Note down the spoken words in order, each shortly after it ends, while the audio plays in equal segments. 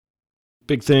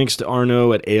Big thanks to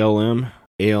Arno at ALM,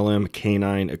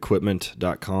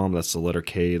 almcanineequipment.com. That's the letter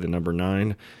K, the number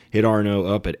 9. Hit Arno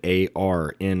up at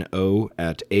ARNO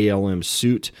at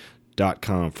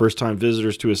almsuit.com. First-time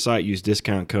visitors to his site use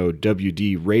discount code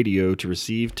WDRadio to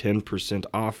receive 10%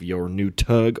 off your new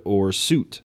tug or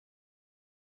suit.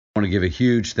 I want to give a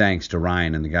huge thanks to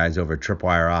Ryan and the guys over at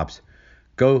Tripwire Ops.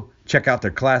 Go check out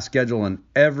their class schedule and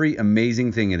every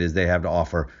amazing thing it is they have to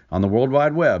offer on the World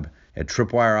Wide Web at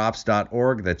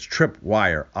tripwireops.org. That's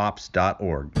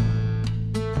tripwireops.org.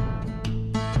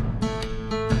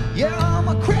 Yeah, I'm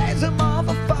a crazy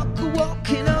motherfucker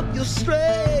walking up your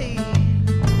street.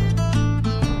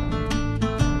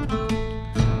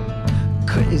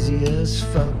 Craziest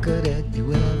fucker that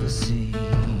you ever seen.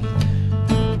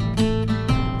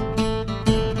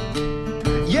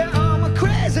 Yeah, I'm a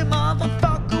crazy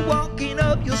motherfucker walking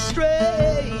up your street.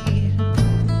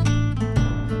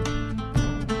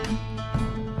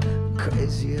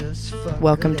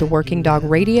 Welcome to Working Dog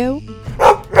Radio,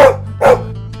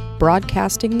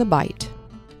 broadcasting the bite.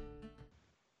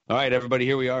 All right, everybody,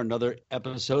 here we are, another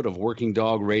episode of Working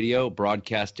Dog Radio,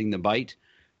 broadcasting the bite.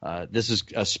 This is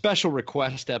a special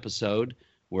request episode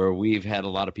where we've had a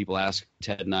lot of people ask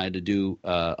Ted and I to do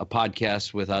a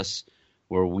podcast with us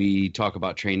where we talk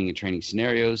about training and training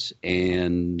scenarios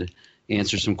and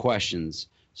answer some questions.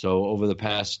 So over the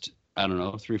past,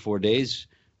 3-4 days,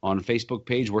 on Facebook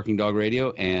page, Working Dog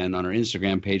Radio, and on our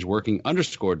Instagram page,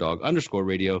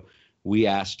 Working_Dog_Radio, we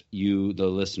asked you, the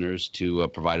listeners, to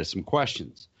provide us some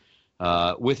questions.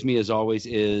 With me, as always,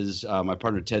 is my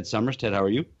partner, Ted Summers. Ted, how are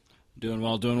you? Doing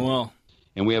well.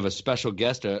 And we have a special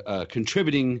guest, a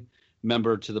contributing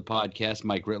member to the podcast,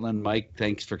 Mike Ritland. Mike,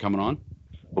 thanks for coming on.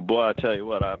 Well, boy, I tell you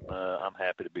what, I'm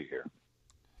happy to be here.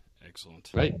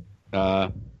 Excellent. Right.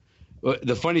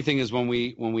 The funny thing is when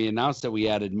we announced that we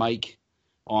added Mike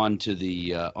onto the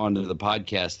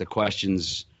podcast, the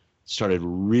questions started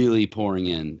really pouring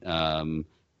in.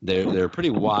 They're pretty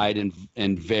wide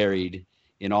and varied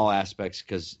in all aspects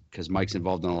because Mike's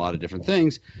involved in a lot of different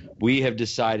things. We have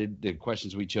decided the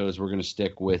questions we chose, we're going to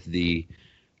stick with the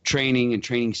training and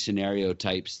training scenario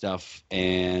type stuff,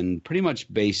 and pretty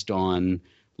much based on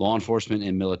law enforcement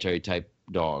and military type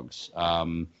dogs.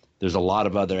 There's a lot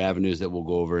of other avenues that we'll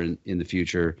go over in the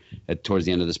future towards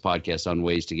the end of this podcast on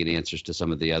ways to get answers to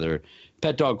some of the other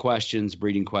pet dog questions,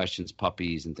 breeding questions,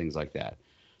 puppies, and things like that.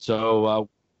 So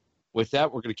with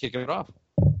that, we're going to kick it off.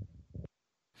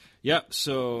 Yeah,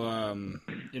 so,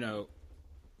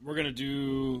 we're going to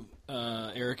do,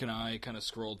 Eric and I kind of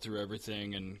scrolled through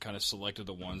everything and kind of selected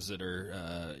the ones that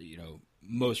are,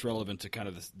 most relevant to kind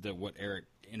of what Eric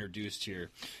introduced here.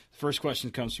 The first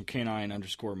question comes from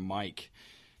Canine_Mike.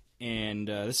 And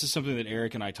this is something that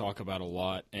Eric and I talk about a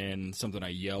lot and something I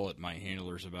yell at my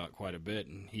handlers about quite a bit.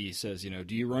 And he says,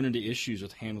 do you run into issues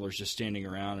with handlers just standing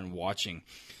around and watching,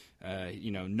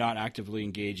 not actively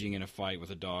engaging in a fight with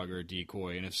a dog or a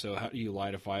decoy? And if so, how do you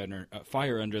light a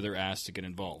fire under their ass to get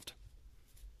involved?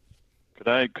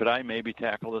 Could I maybe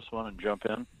tackle this one and jump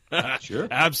in? Sure.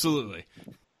 Absolutely.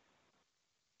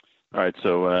 All right,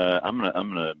 so I'm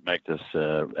gonna make this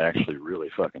actually really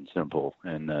fucking simple,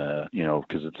 and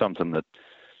because it's something that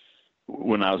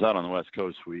when I was out on the West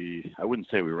Coast, I wouldn't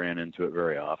say we ran into it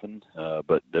very often,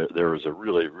 but there was a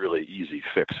really really easy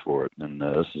fix for it, and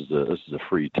this is a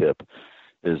free tip,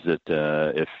 is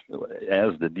that if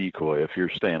as the decoy, if you're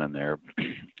standing there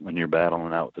and you're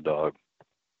battling out with the dog,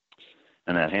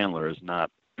 and that handler is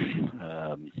not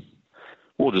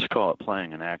we'll just call it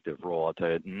playing an active role. I'll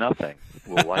tell you, nothing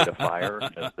will light a fire,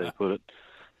 as they put it,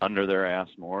 under their ass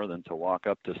more than to walk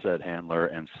up to said handler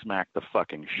and smack the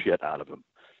fucking shit out of him.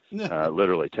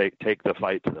 Literally, take the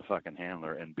fight to the fucking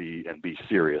handler and be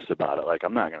serious about it. Like,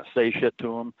 I'm not going to say shit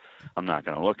to him. I'm not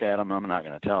going to look at him. I'm not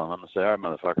going to tell him. I'm going to say, all right,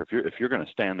 motherfucker, if you're going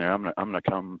to stand there, I'm going to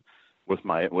come with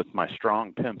my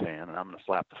strong pimp hand, and I'm going to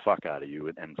slap the fuck out of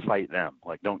you and fight them.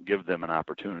 Like, don't give them an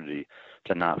opportunity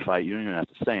to not fight. You don't even have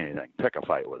to say anything. Pick a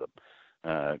fight with them.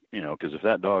 Because if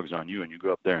that dog's on you and you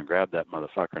go up there and grab that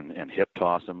motherfucker and hip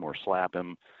toss him or slap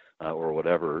him or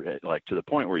whatever, like to the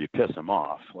point where you piss him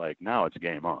off, like now it's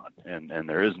game on, and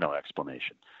there is no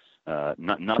explanation.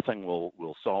 Nothing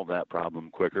will solve that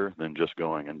problem quicker than just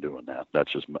going and doing that.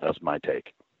 That's my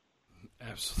take.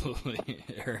 Absolutely.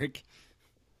 Eric?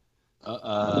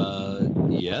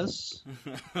 Yes,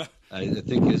 I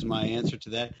think is my answer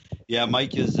to that. Yeah,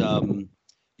 Mike is,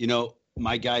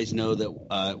 my guys know that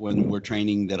when we're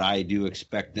training that I do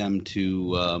expect them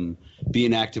to be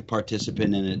an active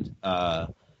participant in it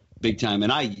big time.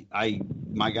 And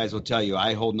my guys will tell you,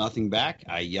 I hold nothing back.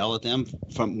 I yell at them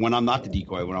from when I'm not the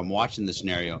decoy, when I'm watching the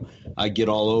scenario, I get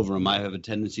all over them. I have a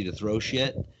tendency to throw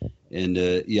shit. and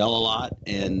yell a lot,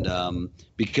 and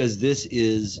because this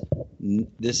is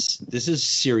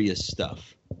serious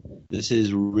stuff. This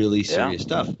is really serious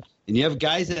stuff. And you have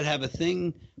guys that have a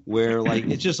thing where, like,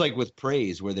 it's just like with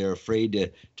praise, where they're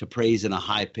afraid to praise in a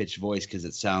high-pitched voice because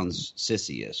it sounds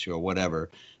sissy-ish or whatever.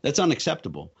 That's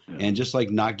unacceptable. Yeah. And just like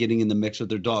not getting in the mix with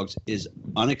their dogs is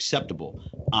unacceptable.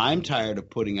 I'm tired of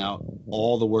putting out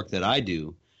all the work that I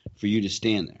do for you to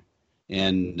stand there.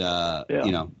 And,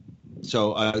 you know,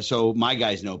 so my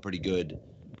guys know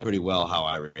pretty well how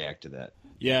I react to that.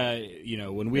 Yeah, you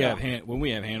know, when we have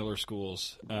handler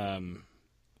schools,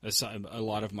 a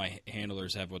lot of my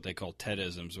handlers have what they call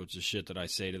TEDisms, which is shit that I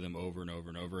say to them over and over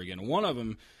and over again. And one of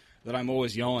them that I'm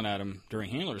always yelling at them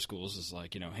during handler schools is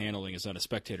like, you know, handling is not a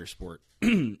spectator sport.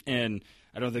 And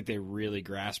I don't think they really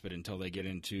grasp it until they get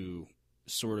into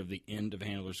sort of the end of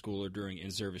handler school or during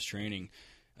in-service training.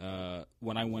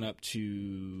 When I went up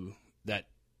to that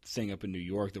thing up in New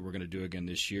York that we're going to do again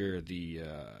this year, the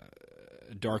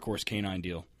Dark Horse Canine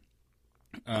deal,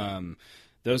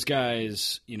 those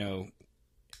guys, you know,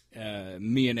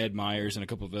 me and Ed Myers and a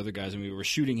couple of other guys, and we were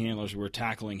shooting handlers, we were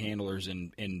tackling handlers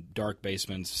in dark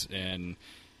basements, and,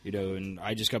 you know, and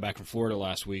I just got back from Florida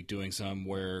last week doing some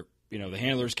where, you know, the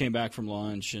handlers came back from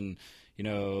lunch, and, you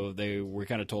know, we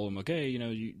kind of told them, okay, you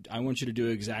know, I want you to do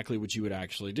exactly what you would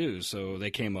actually do. So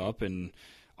they came up, and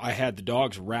I had the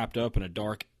dogs wrapped up in a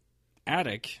dark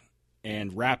attic,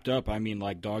 and wrapped up, I mean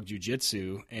like dog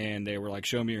jiu-jitsu, and they were like,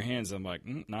 show me your hands. I'm like,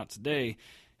 not today.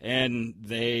 And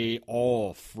they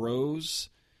all froze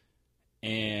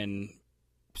and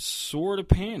sort of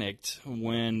panicked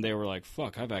when they were like,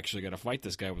 fuck, I've actually got to fight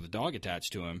this guy with a dog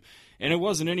attached to him. And it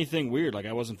wasn't anything weird. Like,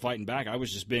 I wasn't fighting back. I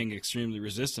was just being extremely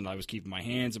resistant. I was keeping my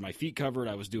hands and my feet covered.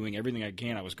 I was doing everything I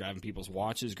can. I was grabbing people's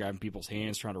watches, grabbing people's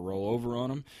hands, trying to roll over on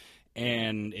them.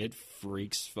 And it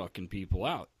freaks fucking people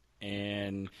out.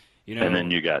 And... you know, and then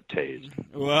you got tased.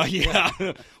 Well, yeah.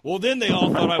 Well, then they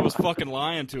all thought I was fucking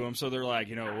lying to them, so they're like,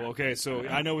 you know, okay, so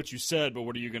I know what you said, but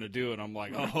what are you going to do? And I'm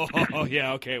like, oh,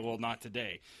 yeah, okay, well, not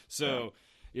today. So,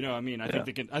 you know, I mean, I think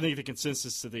the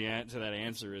consensus to that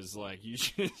answer is like,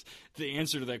 the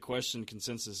answer to that question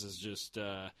consensus is just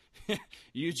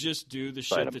you just do the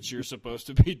shit that you're supposed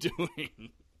to be doing.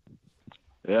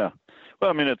 Yeah. Well,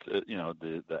 I mean, it's you know,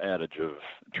 the adage of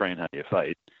train how you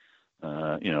fight.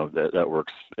 You know, that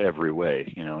works every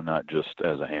way, you know, not just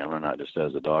as a handler, not just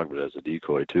as a dog, but as a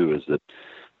decoy too, is that,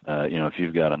 you know, if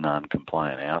you've got a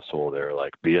non-compliant asshole there,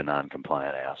 like, be a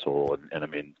non-compliant asshole. And I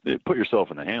mean, put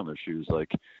yourself in the handler's shoes.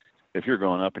 Like, if you're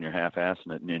going up and you're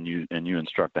half-assing it and you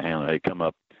instruct the handler, hey, come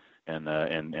up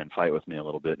and fight with me a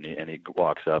little bit. And he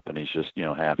walks up and he's just, you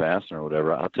know, half-assing or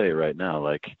whatever. I'll tell you right now,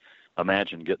 like,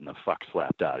 imagine getting the fuck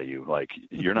slapped out of you. Like,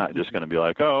 you're not just going to be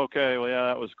like, oh, okay, well, yeah,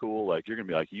 that was cool. Like, you're going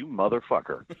to be like, you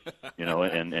motherfucker, you know,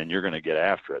 and you're going to get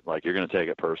after it. Like, you're going to take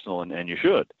it personal, and you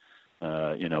should,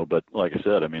 you know. But like I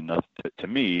said, I mean, to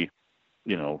me,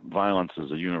 you know, violence is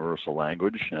a universal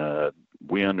language.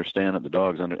 We understand it. The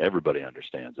dogs everybody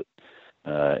understands it.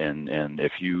 And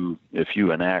if you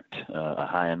enact a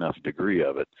high enough degree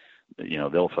of it, you know,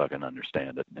 they'll fucking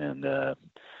understand it.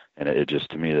 And it just,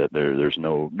 to me, that there's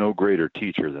no greater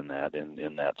teacher than that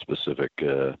in that specific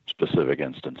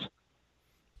instance.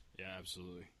 Yeah,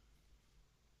 absolutely.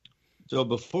 So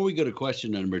before we go to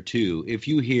question number 2, if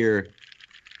you hear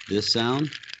this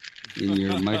sound in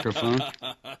your microphone,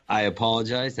 I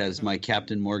apologize. That is my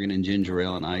Captain Morgan and Ginger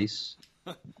Ale and Ice.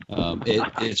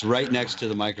 It's right next to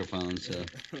the microphone. So,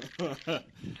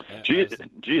 Jesus,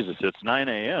 it's 9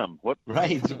 a.m. What?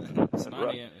 Right. It's 9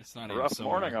 a.m. It's 9 a.m. Rough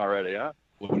morning already, huh?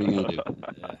 What are you gonna do?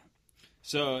 Yeah.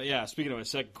 So, yeah, speaking of a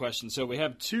second question, so we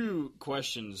have 2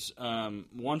 questions,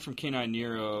 one from Canine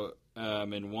Nero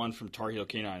and one from Tar Heel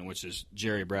Canine, which is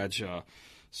Jerry Bradshaw.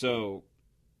 So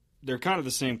they're kind of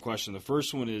the same question. The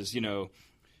first one is, you know,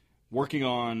 working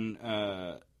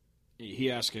on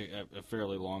he asked a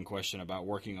fairly long question about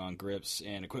working on grips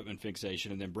and equipment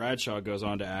fixation, and then Bradshaw goes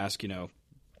on to ask, you know,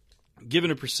 given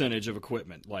a percentage of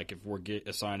equipment, like if we're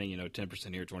assigning, you know,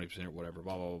 10% here, 20% here, whatever,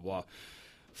 blah, blah, blah, blah,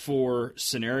 for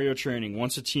scenario training,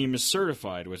 once a team is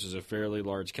certified, which is a fairly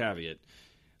large caveat,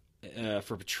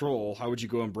 for patrol, how would you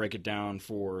go and break it down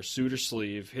for suit or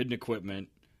sleeve, hidden equipment,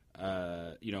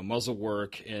 you know, muzzle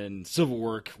work, and civil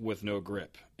work with no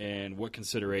grip, and what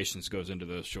considerations goes into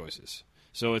those choices?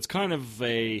 So it's kind of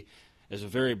a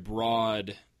very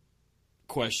broad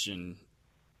question,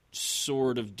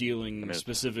 sort of dealing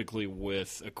specifically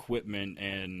with equipment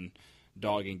and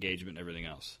dog engagement and everything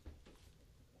else.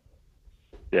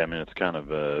 Yeah, I mean, it's kind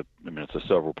of it's a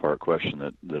several-part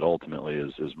question that ultimately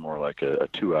is more like a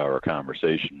 2-hour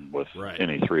conversation with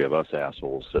any 3 of us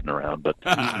assholes sitting around. But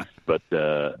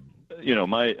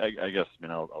I guess,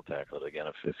 I'll tackle it again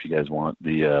if you guys want.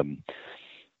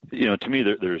 To me,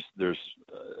 there's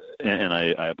and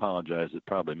I apologize that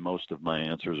probably most of my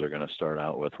answers are going to start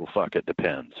out with, well, fuck, it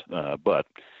depends. But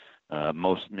in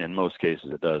most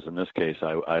cases it does. In this case,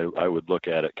 I would look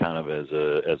at it kind of as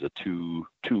a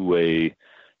two-way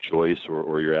choice,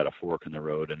 or you're at a fork in the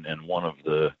road, and one of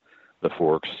the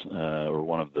forks, or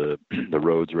one of the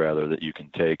roads rather, that you can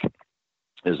take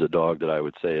is a dog that I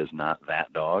would say is not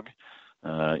that dog.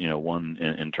 One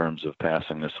in terms of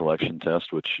passing the selection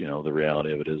test, which, the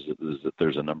reality of it is that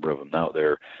there's a number of them out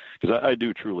there. Because I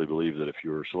do truly believe that if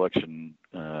your selection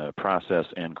process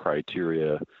and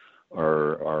criteria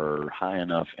are high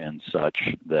enough and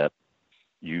such that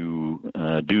you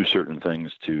do certain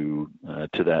things to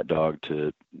that dog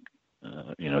to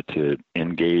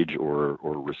engage or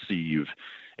receive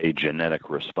a genetic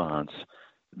response,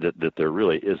 that there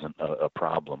really isn't a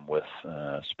problem with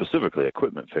specifically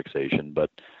equipment fixation, but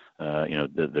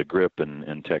the grip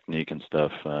and technique and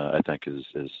stuff, I think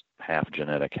is half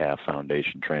genetic, half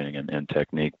foundation training and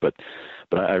technique. But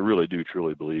I really do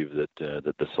truly believe that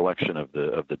the selection of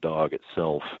the dog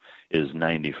itself is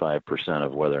 95%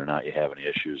 of whether or not you have any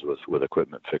issues with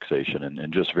equipment fixation.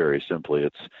 And just very simply,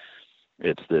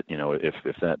 it's that,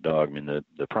 if that dog,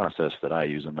 the process that I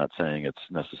use, I'm not saying it's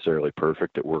necessarily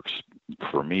perfect. It works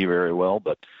for me very well,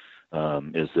 but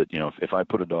is that, if I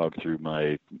put a dog through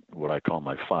what I call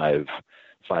my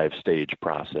five-stage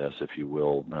process, if you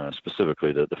will,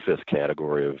 specifically the fifth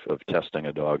category of testing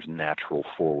a dog's natural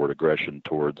forward aggression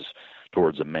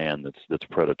towards a man that's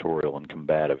predatorial and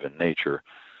combative in nature,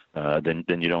 then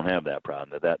you don't have that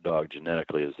problem. That dog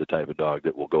genetically is the type of dog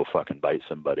that will go fucking bite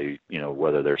somebody,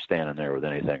 whether they're standing there with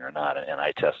anything or not. And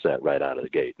I test that right out of the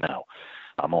gate. Now,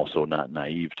 I'm also not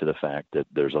naive to the fact that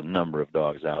there's a number of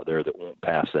dogs out there that won't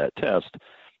pass that test,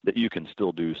 that you can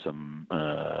still do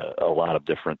a lot of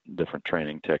different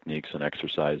training techniques and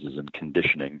exercises and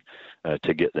conditioning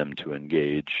to get them to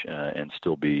engage and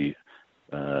still be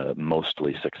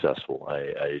mostly successful.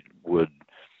 I would,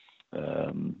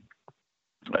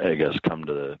 I guess, come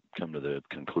to the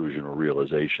conclusion or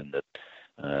realization that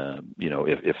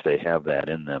if they have that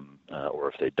in them, or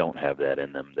if they don't have that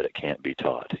in them, that it can't be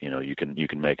taught. You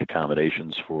can make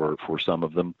accommodations for some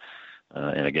of them.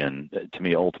 And again, to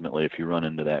me, ultimately, if you run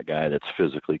into that guy that's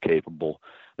physically capable,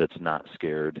 that's not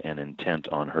scared and intent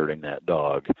on hurting that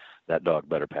dog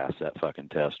better pass that fucking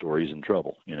test or he's in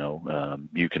trouble.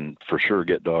 You can for sure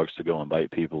get dogs to go and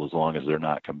bite people as long as they're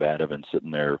not combative and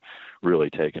sitting there really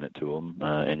taking it to them.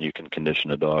 And you can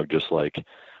condition a dog just like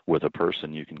with a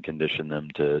person. You can condition them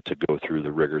to go through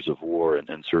the rigors of war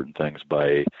and certain things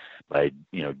by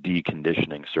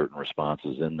deconditioning certain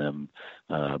responses in them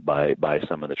by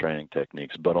some of the training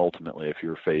techniques. But ultimately, if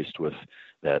you're faced with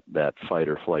that fight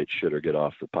or flight, shit or get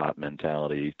off the pot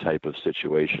mentality type of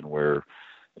situation where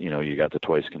you got the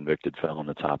twice convicted felon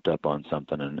that's hopped up on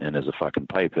something and is a fucking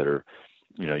pipe hitter,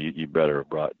 your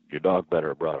dog better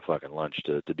have brought a fucking lunch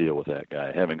to deal with that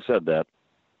guy. Having said that,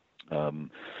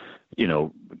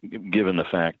 given the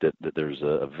fact that there's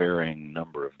a varying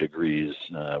number of degrees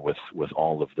with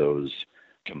all of those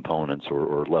components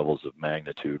or levels of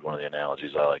magnitude, one of the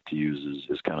analogies I like to use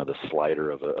is kind of the slider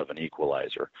of an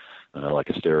equalizer, like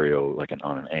a stereo,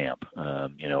 on an amp,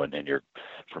 and you're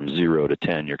from 0 to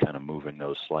 10, you're kind of moving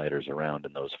those sliders around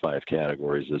in those 5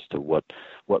 categories as to what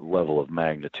level of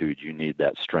magnitude you need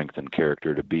that strength and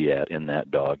character to be at in that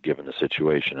dog, given the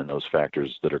situation. And those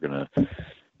factors that are going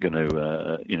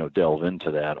to delve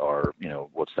into that are,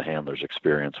 what's the handler's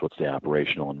experience, what's the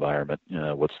operational environment,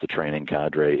 what's the training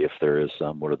cadre, if there is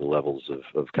some, what are the levels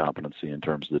of competency in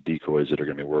terms of the decoys that are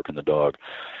going to be working the dog.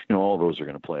 All those are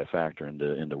going to play a factor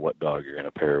into what dog you're going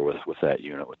to pair with that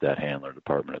unit, with that handler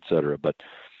department, et cetera. But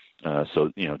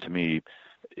to me,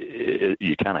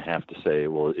 you kind of have to say,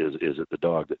 well, is it the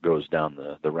dog that goes down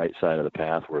the right side of the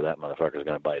path where that motherfucker is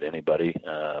going to bite anybody,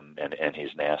 and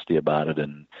he's nasty about it,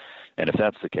 and if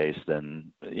that's the case,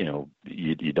 then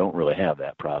you don't really have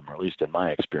that problem, or at least in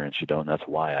my experience you don't. That's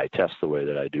why I test the way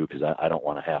that I do, because I don't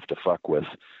want to have to fuck with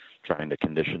trying to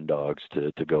condition dogs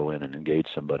to go in and engage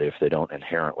somebody if they don't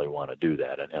inherently want to do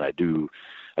that. And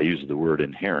I use the word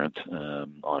inherent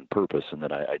on purpose, and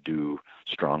that I do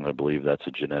strongly believe that's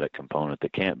a genetic component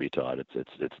that can't be taught.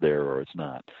 It's there or it's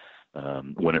not,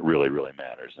 when it really, really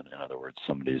matters. And in other words,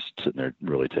 somebody's sitting there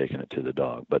really taking it to the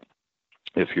dog. But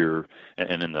if you're,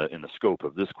 and in the scope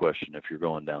of this question, if you're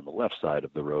going down the left side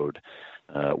of the road,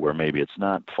 where maybe it's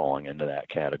not falling into that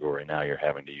category, now you're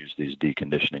having to use these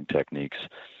deconditioning techniques.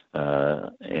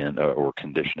 or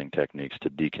conditioning techniques to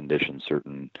decondition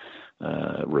certain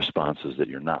responses that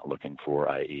you're not looking for,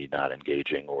 i.e., not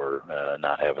engaging or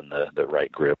not having the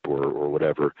right grip or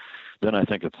whatever. Then I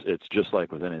think it's just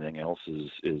like with anything else.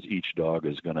 Is each dog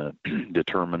is going to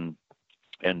determine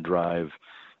and drive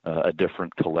a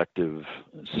different collective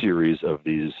series of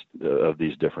these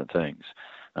different things.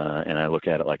 And I look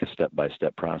at it like a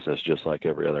step-by-step process, just like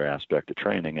every other aspect of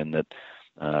training. And that,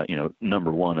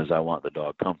 number one is I want the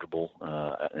dog comfortable,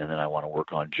 and then I want to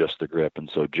work on just the grip. And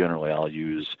so generally I'll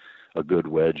use a good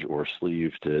wedge or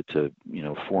sleeve to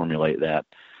formulate that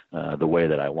the way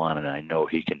that I want, and I know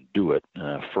he can do it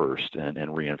first,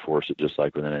 and reinforce it just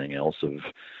like with anything else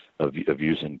of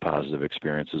using positive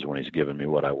experiences when he's given me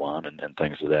what I want and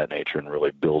things of that nature, and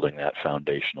really building that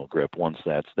foundational grip. Once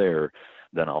that's there,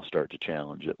 then I'll start to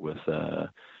challenge it with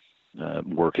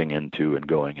working into and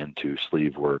going into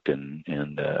sleeve work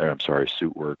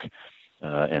suit work,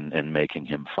 and making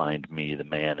him find me, the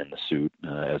man in the suit,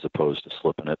 as opposed to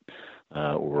slipping it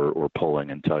or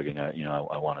pulling and tugging.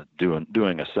 I want to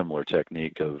doing a similar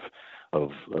technique of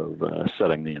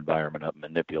setting the environment up,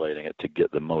 manipulating it to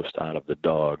get the most out of the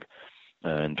dog,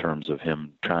 in terms of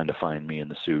him trying to find me in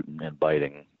the suit and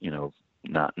biting,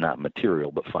 not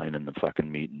material, but finding the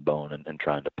fucking meat and bone and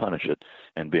trying to punish it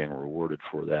and being rewarded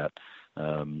for that.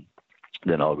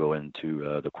 Then I'll go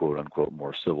into the quote unquote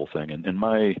more civil thing. And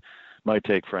my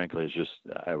take, frankly, is just,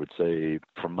 I would say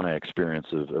from my experience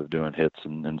of doing hits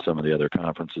and some of the other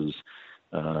conferences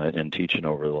and teaching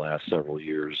over the last several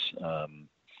years,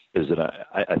 is that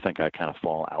I think I kind of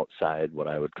fall outside what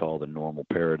I would call the normal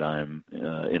paradigm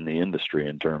in the industry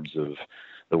in terms of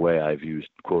the way I've used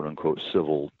quote unquote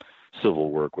civil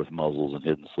work with muzzles and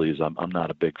hidden sleeves. I'm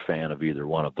not a big fan of either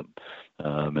one of them,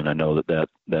 and I know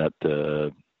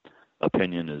that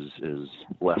opinion is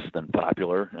less than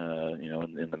popular,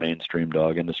 in the mainstream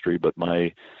dog industry. But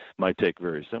my take,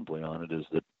 very simply on it, is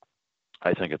that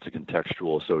I think it's a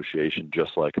contextual association,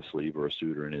 just like a sleeve or a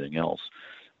suit or anything else.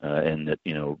 And that,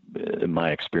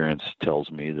 my experience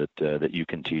tells me that you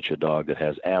can teach a dog that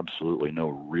has absolutely no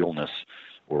realness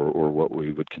or what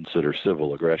we would consider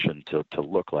civil aggression to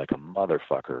look like a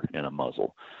motherfucker in a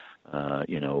muzzle,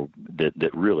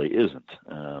 that really isn't.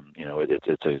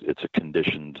 It's a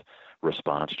conditioned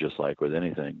response, just like with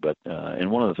anything. But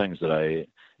and one of the things that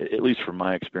at least from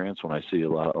my experience, when I see a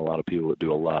lot of people that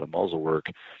do a lot of muzzle work,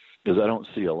 is I don't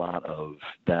see a lot of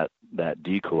that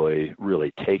decoy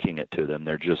really taking it to them.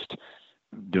 They're just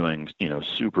doing,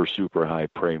 super, super high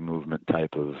prey movement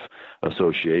type of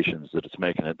associations, that it's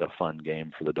making it a fun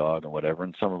game for the dog and whatever.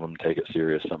 And some of them take it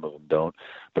serious, some of them don't.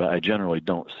 But I generally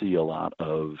don't see a lot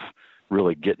of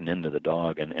really getting into the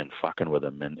dog and fucking with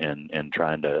him and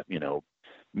trying to,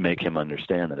 make him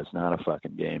understand that it's not a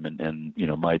fucking game. And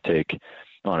my take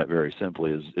on it, very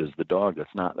simply, is the dog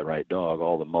that's not the right dog,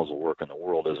 all the muzzle work in the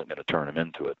world isn't going to turn him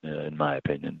into it, in my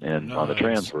opinion. And on the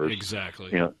transfers,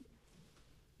 exactly,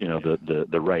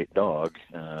 the right dog,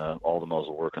 all the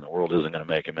muzzle work in the world isn't going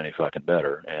to make him any fucking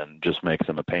better, and just makes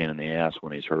him a pain in the ass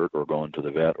when he's hurt or going to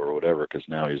the vet or whatever, because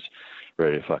now he's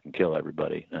ready to fucking kill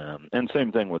everybody. And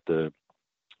same thing with and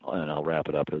I'll wrap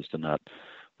it up as to not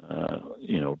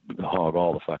hog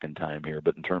all the fucking time here,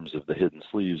 but in terms of the hidden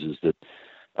sleeves, is that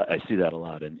I see that a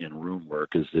lot in room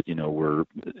work, is that,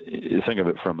 think of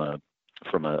it from a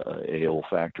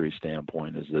olfactory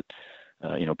standpoint, is that,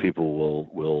 people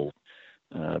will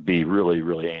be really,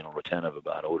 really anal retentive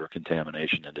about odor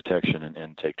contamination and detection,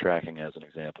 and take tracking as an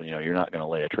example. You're not going to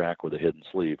lay a track with a hidden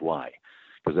sleeve. Why?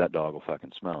 Because that dog will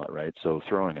fucking smell it, right? So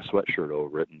throwing a sweatshirt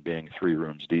over it and being 3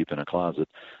 rooms deep in a closet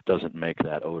doesn't make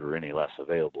that odor any less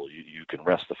available. You can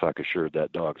rest the fuck assured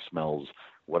that dog smells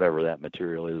whatever that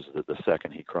material is that the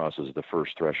second he crosses the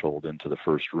first threshold into the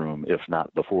first room, if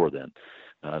not before then.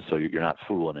 So you're not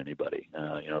fooling anybody.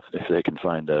 If they can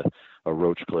find a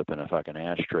roach clip in a fucking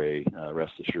ashtray,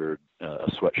 rest assured a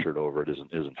sweatshirt over it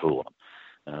isn't fooling them.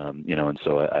 And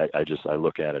so I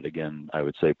look at it, again, I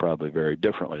would say probably very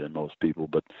differently than most people,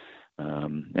 but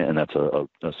and that's a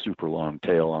super long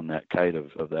tail on that kite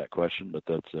of that question, but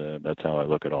that's how I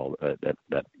look at all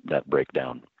that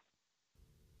breakdown.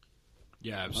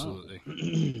 Yeah, absolutely.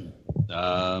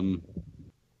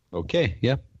 Okay,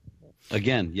 yeah.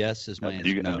 Again, yes is my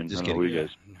answer. No, just kidding.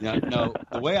 No,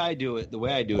 the way I do it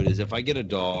is, if I get a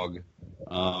dog,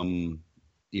 I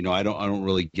don't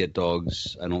really get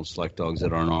dogs. I don't select dogs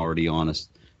that aren't already on a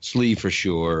sleeve for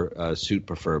sure, suit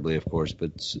preferably, of course,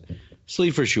 but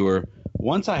sleeve for sure.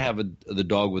 Once I have the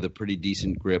dog with a pretty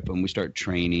decent grip and we start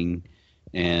training,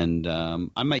 and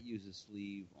I might use a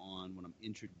sleeve on when I'm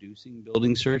introducing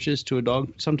building searches to a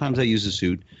dog. Sometimes I use a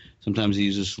suit, sometimes I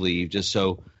use a sleeve, just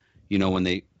so, when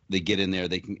they get in there,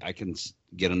 I can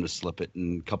get them to slip it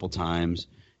a couple times.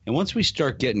 And once we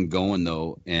start getting going,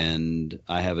 though, and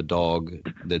I have a dog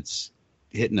that's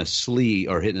hitting a sleeve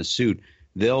or hitting a suit,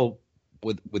 they'll,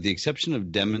 with the exception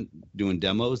of doing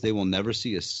demos, they will never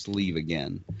see a sleeve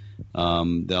again.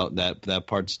 That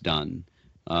part's done.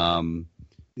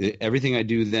 Everything I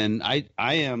do then, I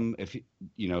am, if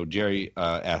you know, Jerry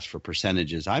asked for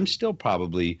percentages, I'm still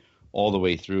probably all the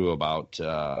way through about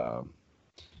 75%,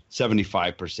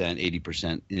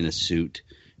 80% in a suit.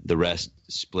 The rest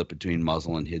split between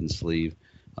muzzle and hidden sleeve.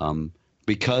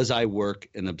 Because I work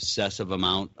an obsessive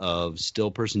amount of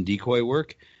still person decoy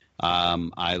work, I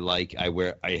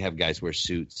have guys wear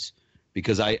suits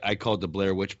because I call it the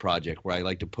Blair Witch Project, where I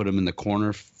like to put them in the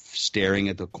corner, staring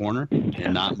at the corner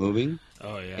and not moving.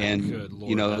 Oh yeah, and good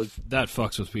Lord, you know that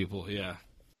fucks with people. Yeah.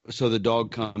 So the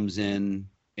dog comes in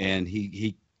and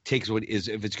he takes what is,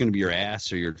 if it's going to be your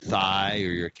ass or your thigh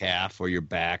or your calf or your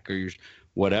back or your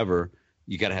whatever,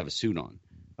 you got to have a suit on.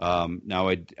 Now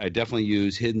I definitely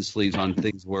use hidden sleeves on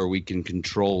things where we can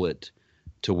control it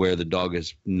to where the dog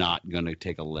is not going to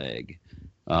take a leg.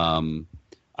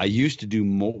 I used to do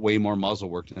way more muzzle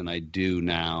work than I do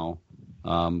now,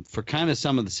 for kind of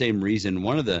some of the same reason.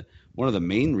 One of the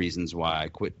main reasons why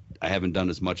I haven't done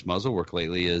as much muzzle work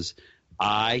lately is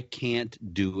I can't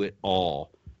do it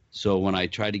all. So when I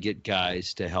try to get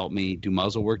guys to help me do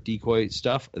muzzle work decoy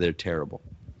stuff, they're terrible.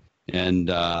 And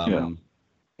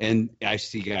and I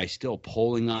see guys still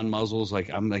pulling on muzzles.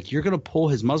 I'm like, you're going to pull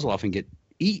his muzzle off and get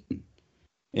eaten.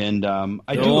 And they'll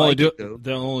only do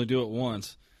it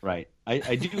once. Right.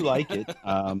 I do like it.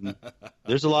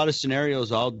 There's a lot of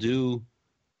scenarios I'll do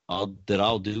with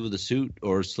the suit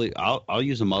or sleep. I'll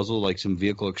use a muzzle, like some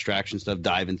vehicle extraction stuff,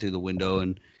 diving through the window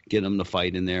and getting them to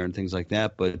fight in there and things like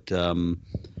that. But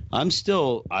I'm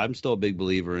still a big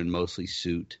believer in mostly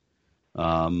suit.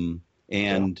 And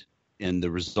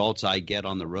the results I get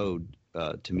on the road,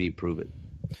 to me, prove it.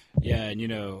 Yeah,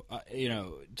 and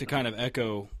to kind of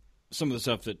echo some of the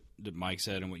stuff that Mike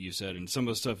said and what you said, and some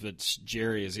of the stuff that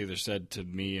Jerry has either said to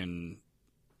me in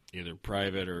either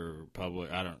private or public.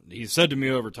 He's said to me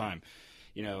over time.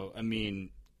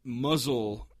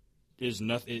 Muzzle is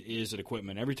nothing. Is an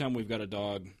equipment. Every time we've got a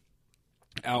dog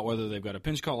out, whether they've got a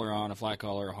pinch collar on, a flat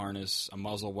collar, a harness, a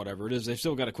muzzle, whatever it is, they've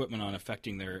still got equipment on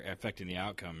affecting the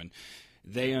outcome. And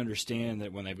they understand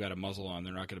that when they've got a muzzle on,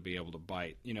 they're not going to be able to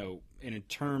bite. And in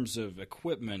terms of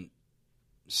equipment,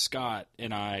 Scott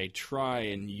and I try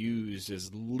and use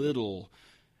as little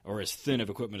or as thin of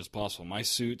equipment as possible. My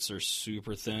suits are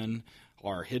super thin.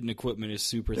 Our hidden equipment is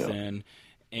super thin.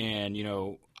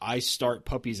 And, I start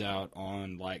puppies out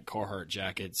on like Carhartt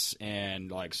jackets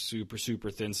and like super,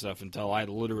 super thin stuff until I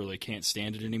literally can't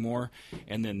stand it anymore.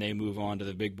 And then they move on to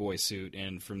the big boy suit.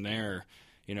 And from there,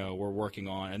 we're working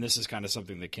on, and this is kind of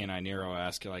something that Canine Nero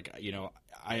asked, I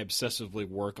obsessively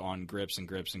work on grips and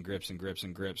grips and grips and grips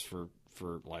and grips for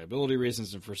liability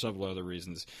reasons and for several other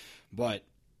reasons. But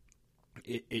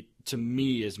it to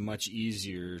me is much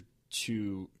easier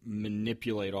to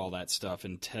manipulate all that stuff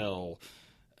until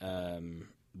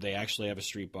they actually have a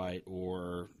street bite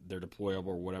or they're deployable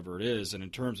or whatever it is. And in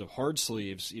terms of hard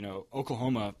sleeves,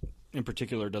 Oklahoma in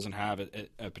particular doesn't have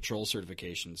a patrol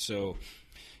certification. So,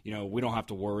 we don't have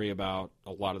to worry about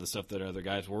a lot of the stuff that other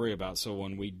guys worry about. So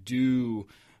when we do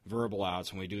verbal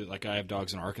outs, when we do, like I have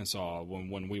dogs in Arkansas,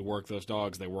 when we work those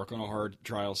dogs, they work on a hard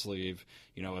trial sleeve.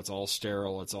 It's all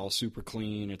sterile, it's all super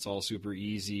clean, it's all super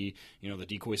easy. The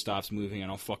decoy stops moving. I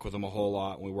don't fuck with them a whole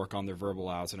lot. We work on their verbal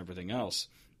outs and everything else.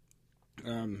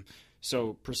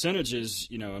 So percentages,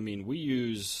 we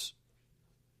use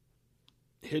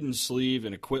hidden sleeve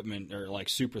and equipment or like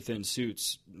super thin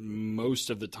suits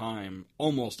most of the time,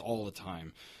 almost all the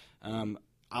time.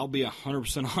 I'll be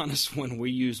 100% honest, when we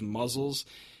use muzzles,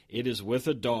 it is with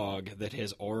a dog that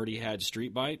has already had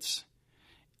street bites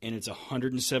and it's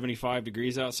 175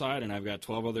 degrees outside and I've got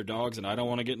 12 other dogs and I don't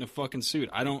want to get in a fucking suit.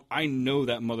 I know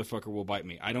that motherfucker will bite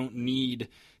me. I don't need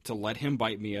to let him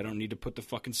bite me. I don't need to put the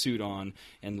fucking suit on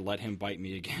and let him bite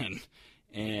me again.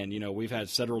 And, we've had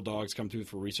several dogs come through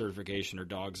for recertification or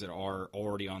dogs that are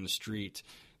already on the street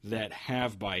that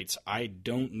have bites. I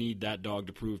don't need that dog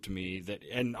to prove to me that.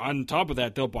 And on top of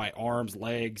that, they'll bite arms,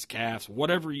 legs, calves,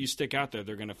 whatever you stick out there,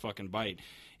 they're going to fucking bite.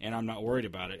 And I'm not worried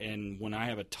about it. And when I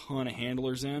have a ton of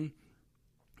handlers in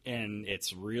and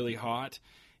it's really hot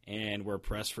and we're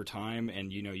pressed for time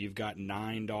and, you've got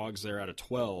 9 dogs there out of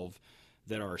 12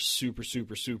 that are super,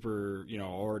 super, super,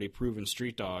 already proven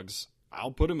street dogs,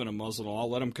 I'll put them in a muzzle and I'll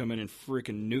let them come in and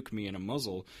freaking nuke me in a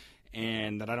muzzle,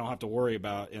 and that I don't have to worry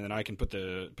about, and then I can put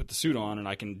the suit on and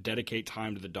I can dedicate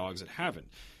time to the dogs that haven't.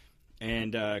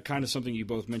 And kind of something you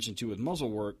both mentioned too with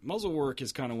muzzle work. Muzzle work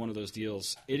is kind of one of those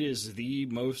deals. It is the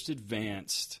most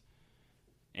advanced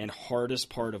and hardest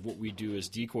part of what we do as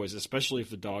decoys, especially if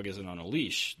the dog isn't on a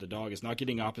leash. The dog is not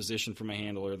getting opposition from a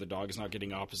handler. The dog is not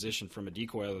getting opposition from a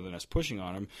decoy other than us pushing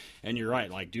on him. And you're right,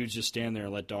 like, dudes just stand there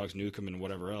and let dogs nuke him and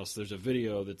whatever else. There's a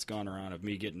video that's gone around of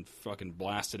me getting fucking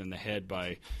blasted in the head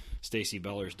by Stacy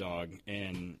Beller's dog,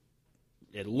 and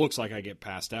it looks like I get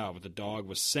passed out, but the dog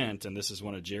was sent, and this is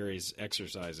one of Jerry's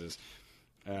exercises.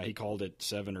 He called it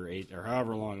 7 or 8 or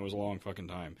however long. It was a long fucking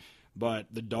time. But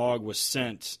the dog was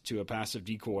sent to a passive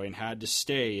decoy and had to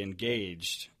stay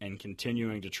engaged and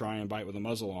continuing to try and bite with a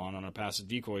muzzle on a passive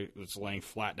decoy that's laying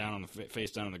flat down on the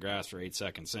face down on the grass for 8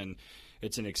 seconds. And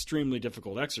it's an extremely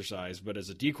difficult exercise, but as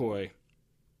a decoy,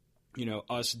 you know,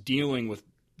 us dealing with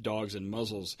dogs and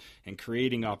muzzles and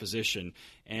creating opposition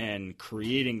and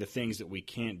creating the things that we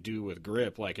can't do with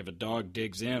grip. Like if a dog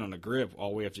digs in on a grip,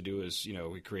 all we have to do is, you know,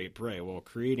 we create prey. Well,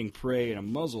 creating prey in a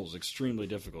muzzle is extremely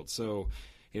difficult. So,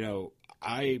 you know,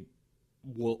 I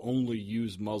will only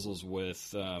use muzzles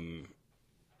with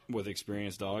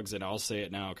experienced dogs, and I'll say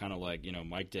it now kind of like, you know,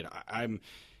 Mike did. I'm,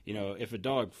 you know, if a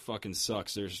dog fucking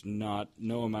sucks, there's no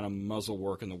amount of muzzle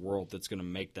work in the world that's going to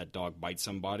make that dog bite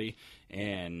somebody.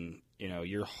 And, you know,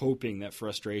 you're hoping that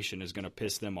frustration is going to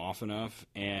piss them off enough.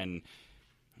 And,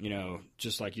 you know,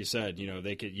 just like you said, you know,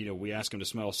 they could, you know, we ask them to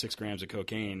smell 6 grams of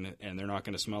cocaine and they're not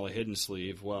going to smell a hidden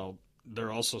sleeve. Well,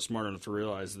 they're also smart enough to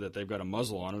realize that they've got a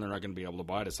muzzle on and they're not going to be able to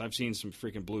bite us. I've seen some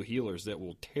freaking blue heelers that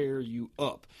will tear you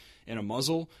up in a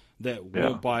muzzle that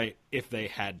won't bite if they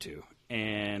had to.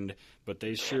 But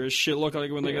they sure as shit look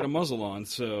like when they got a muzzle on.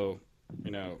 So,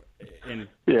 you know, and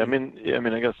I mean,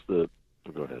 I guess go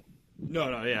ahead.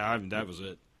 No, yeah, that was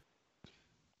it.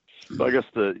 So I guess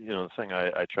the thing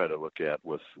I try to look at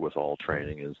with all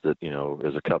training is that, you know,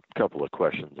 there's a couple of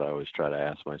questions I always try to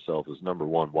ask myself is, number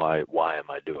one, why am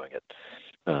I doing it?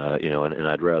 You know, and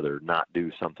I'd rather not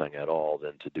do something at all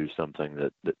than to do something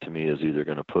that to me is either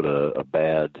going to put a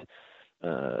bad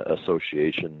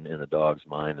association in a dog's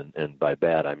mind, and by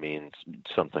bad I mean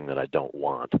something that I don't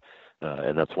want.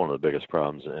 And that's one of the biggest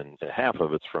problems, and half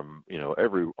of it's from, you know,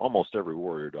 almost every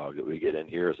warrior dog that we get in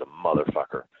here is a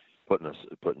motherfucker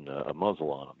putting a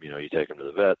muzzle on them. You know, you take them to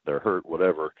the vet, they're hurt,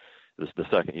 whatever. The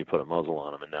second you put a muzzle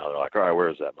on them, and now they're like, all right,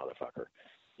 where's that motherfucker?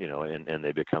 You know, and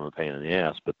they become a pain in the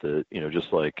ass. But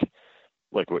just like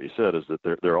what you said is that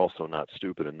they're also not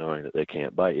stupid in knowing that they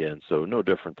can't bite you. And so no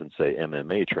different than, say,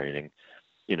 MMA training,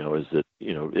 you know, is that,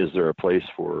 you know, is there a place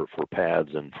for pads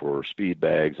and for speed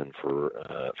bags and for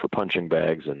punching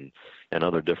bags and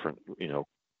other different, you know,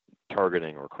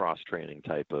 targeting or cross training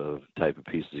type of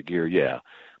pieces of gear? Yeah.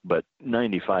 But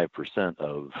 95%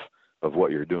 of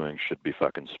what you're doing should be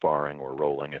fucking sparring or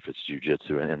rolling if it's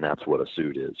jiu-jitsu, and that's what a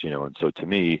suit is, you know. And so to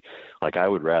me, like, I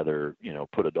would rather, you know,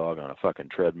 put a dog on a fucking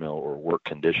treadmill or work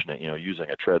conditioning, you know, using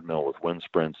a treadmill with wind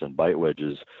sprints and bite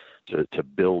wedges to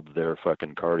build their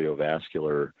fucking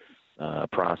cardiovascular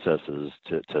processes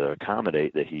to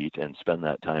accommodate the heat and spend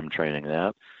that time training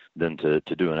that, than to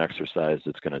do an exercise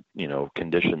that's going to, you know,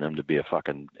 condition them to be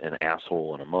an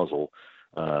asshole and a muzzle.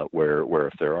 Where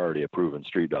if they're already a proven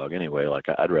street dog anyway, like,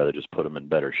 I'd rather just put them in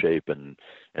better shape and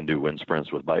do wind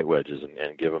sprints with bite wedges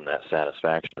and give them that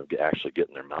satisfaction of actually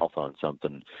getting their mouth on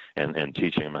something and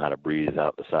teaching them how to breathe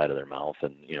out the side of their mouth,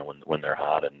 and, you know, when they're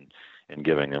hot, and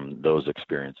giving them those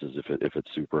experiences if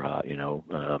it's super hot, you know,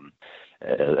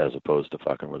 as opposed to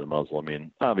fucking with a muzzle. I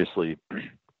mean, obviously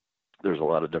there's a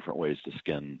lot of different ways to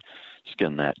skin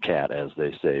that cat, as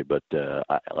they say. But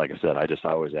like I said, I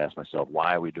always ask myself,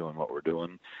 why are we doing what we're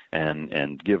doing?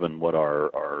 And given what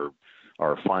our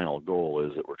final goal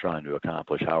is that we're trying to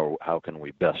accomplish, how can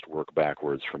we best work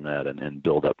backwards from that and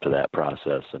build up to that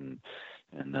process? And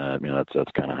you know,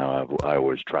 that's kind of how I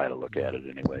always try to look at it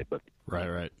anyway. But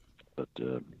right. But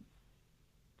well,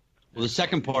 the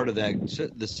second part of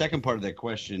that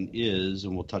question is,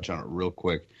 and we'll touch on it real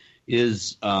quick,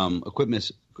 is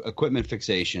equipment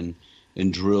fixation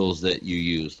and drills that you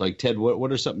use. Like, Ted,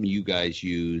 what are something you guys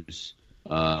use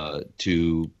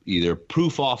to either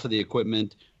proof off of the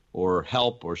equipment or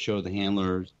help or show the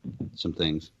handlers some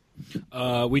things?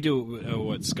 We do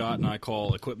what Scott and I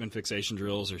call equipment fixation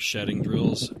drills or shedding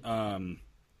drills.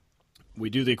 We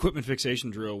do the equipment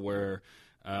fixation drill where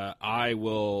I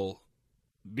will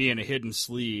be in a hidden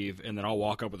sleeve, and then I'll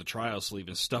walk up with a trial sleeve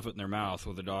and stuff it in their mouth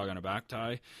with a dog on a back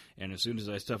tie. And as soon as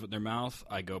I stuff it in their mouth,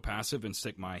 I go passive and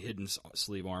stick my hidden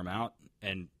sleeve arm out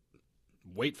and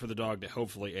wait for the dog to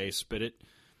hopefully spit it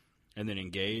and then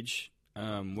engage,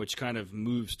 which kind of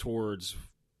moves towards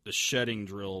the shedding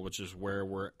drill, which is where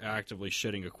we're actively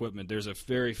shedding equipment. There's a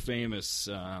very famous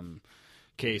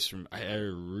case from I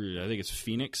think it's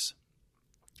Phoenix,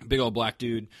 big old black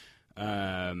dude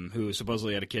who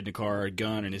supposedly had a kid in a car, a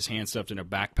gun, and his hand stuffed in a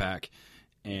backpack,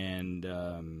 and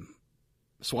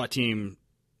SWAT team,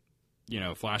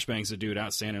 flashbangs the dude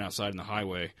out standing outside in the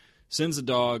highway, sends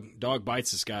the dog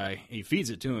bites this guy, he feeds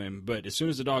it to him, but as soon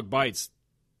as the dog bites,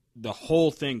 the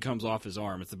whole thing comes off his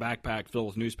arm. It's the backpack filled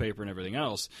with newspaper and everything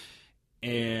else.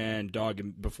 And dog,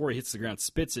 before he hits the ground,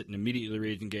 spits it and immediately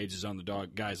re-engages on the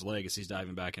guy's leg as he's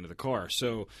diving back into the car.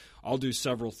 So I'll do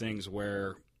several things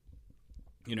where,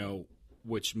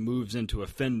 which moves into a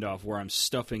fend-off where I'm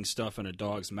stuffing stuff in a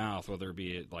dog's mouth, whether it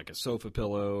be like a sofa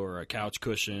pillow or a couch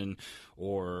cushion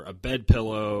or a bed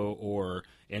pillow, or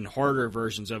in harder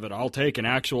versions of it, I'll take an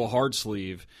actual hard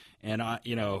sleeve and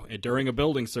during a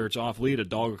building search off lead, a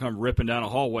dog will come ripping down a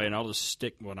hallway, and I'll just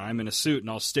when I'm in a suit, and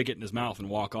I'll stick it in his mouth and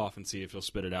walk off and see if he'll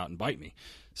spit it out and bite me.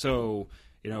 So,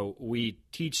 we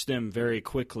teach them very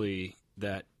quickly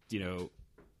that,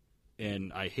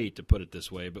 and I hate to put it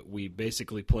this way, but we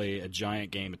basically play a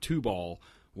giant game of two-ball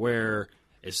where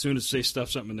as soon as they stuff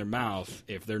something in their mouth,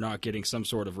 if they're not getting some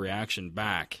sort of reaction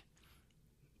back,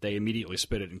 they immediately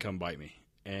spit it and come bite me.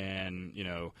 And,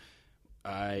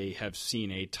 I have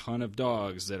seen a ton of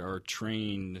dogs that are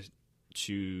trained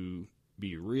to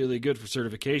be really good for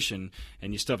certification,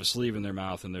 and you stuff a sleeve in their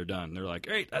mouth and they're done. They're like,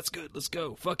 hey, that's good. Let's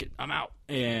go. Fuck it. I'm out.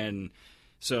 And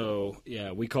so,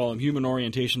 yeah, we call them human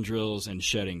orientation drills and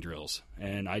shedding drills,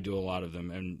 and I do a lot of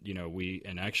them. And,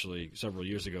 and actually several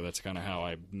years ago, that's kind of how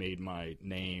I made my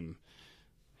name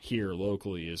here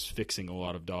locally, is fixing a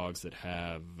lot of dogs that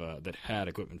had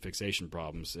equipment fixation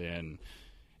problems. And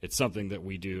it's something that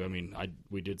we do. I mean,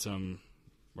 we did some,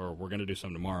 or we're going to do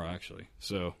some tomorrow, actually.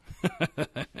 So,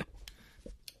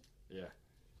 yeah.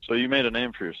 So you made a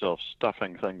name for yourself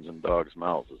stuffing things in dogs'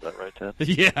 mouths. Is that right, Ted?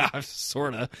 Yeah,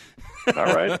 sort of.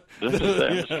 All right. I'm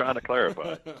just trying to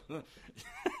clarify.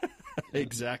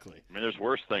 Exactly. I mean, there's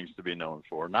worse things to be known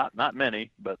for. Not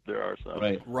many, but there are some.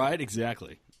 Right,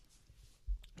 exactly.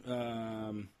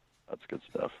 That's good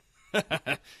stuff.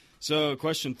 So,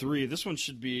 question 3. This one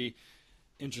should be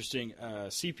interesting.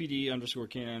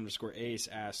 CPD_K9_Ace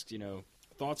asks,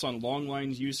 thoughts on long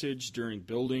line usage during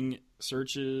building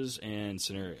searches and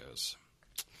scenarios.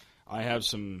 I have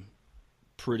some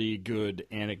pretty good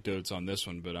anecdotes on this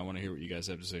one, but I want to hear what you guys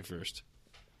have to say first.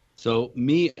 So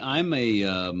I'm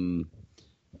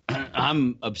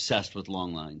I'm obsessed with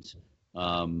long lines.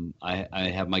 I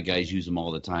have my guys use them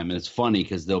all the time, and it's funny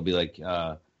because they'll be like,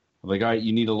 I'm like, all right,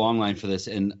 you need a long line for this,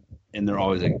 and they're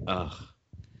always like, ugh.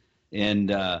 And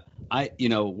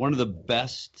one of the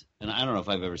best, and I don't know if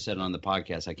I've ever said it on the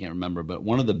podcast, I can't remember, but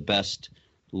one of the best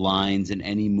lines in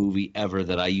any movie ever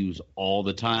that I use all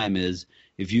the time is,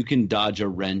 if you can dodge a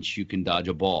wrench, you can dodge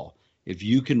a ball. If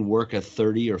you can work a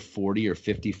 30 or 40 or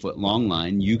 50-foot long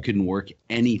line, you can work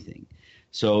anything.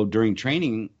 So during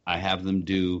training, I have them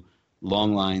do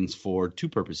long lines for two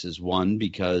purposes. One,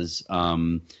 because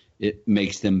it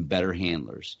makes them better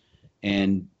handlers.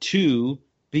 And two,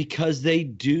 because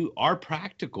they are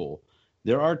practical.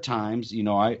 There are times,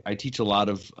 I teach a lot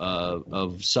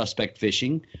of suspect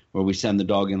fishing, where we send the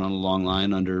dog in on a long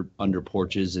line under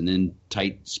porches and in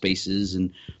tight spaces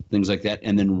and things like that,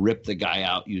 and then rip the guy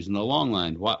out using the long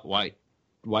line. Why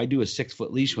do a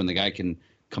 6-foot leash when the guy can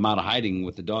come out of hiding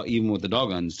with the dog, even with the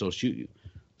dog on, and still shoot you?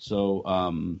 So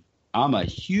I'm a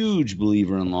huge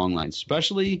believer in long lines,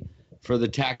 especially for the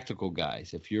tactical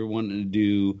guys. If you're wanting to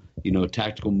do,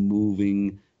 tactical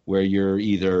moving, where you're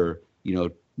either,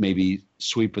 maybe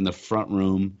sweeping the front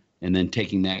room and then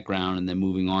taking that ground and then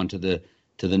moving on to the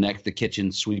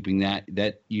kitchen, sweeping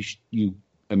that you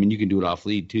can do it off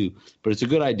lead too, but it's a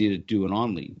good idea to do it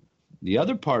on lead. The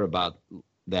other part about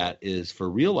that is, for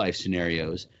real life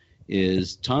scenarios,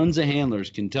 is tons of handlers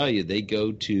can tell you they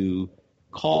go to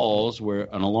calls, where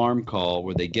an alarm call,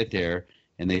 where they get there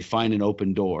and they find an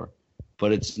open door,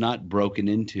 but it's not broken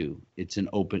into. It's an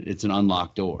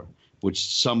unlocked door,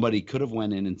 which somebody could have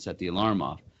went in and set the alarm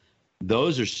off.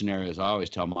 Those are scenarios I always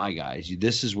tell my guys,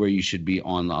 this is where you should be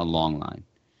on a long line.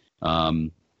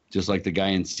 Just like the guy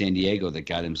in San Diego that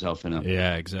got himself in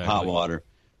hot water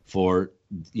for,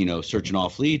 searching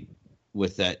off lead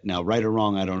with that. Now, right or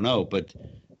wrong, I don't know, but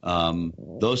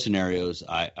those scenarios,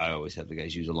 I always have the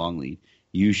guys use a long lead.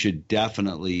 You should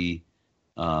definitely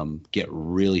get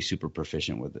really super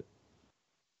proficient with it.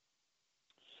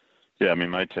 Yeah, I mean,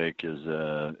 my take is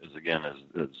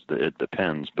it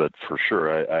depends, but for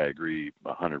sure, I agree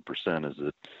 100%. Is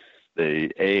that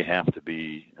they have to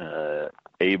be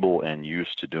able and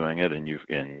used to doing it, and you've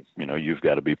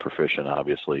got to be proficient,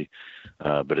 obviously.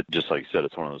 But just like you said,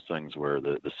 it's one of those things where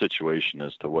the situation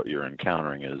as to what you're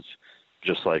encountering is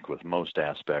just like with most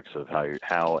aspects of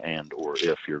how and or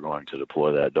if you're going to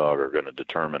deploy that dog are going to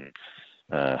determine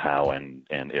how and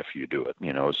if you do it.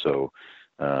 So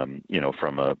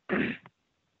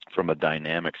from a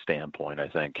dynamic standpoint, I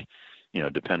think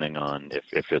depending on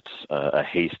if it's a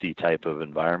hasty type of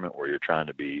environment where you're trying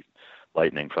to be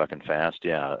lightning fucking fast,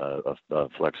 a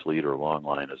flex lead or long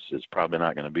line is probably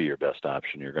not going to be your best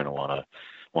option. You're going to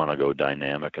want to go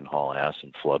dynamic and haul ass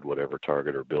and flood whatever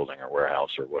target or building or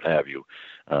warehouse or what have you.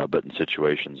 But in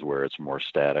situations where it's more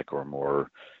static or more,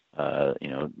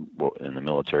 in the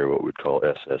military, what we'd call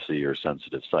SSE or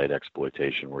sensitive site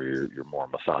exploitation, where you're more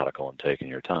methodical and taking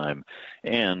your time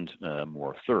and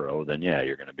more thorough, then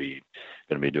you're going to be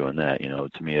doing that.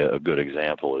 To me, a good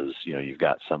example is you've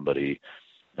got somebody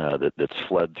that's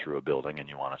fled through a building and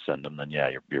you want to send them, then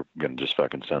you're going to just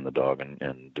fucking send the dog,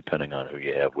 and depending on who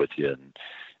you have with you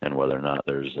and whether or not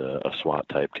there's a SWAT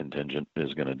type contingent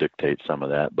is going to dictate some of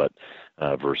that. But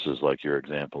versus like your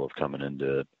example of coming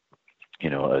into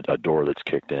a door that's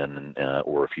kicked in,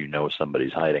 or if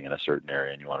somebody's hiding in a certain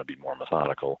area and you want to be more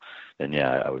methodical, then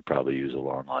I would probably use a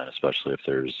long line, especially if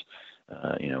there's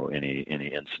any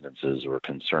incidences or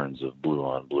concerns of blue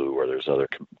on blue, where there's other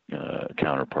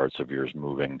counterparts of yours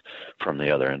moving from the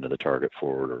other end of the target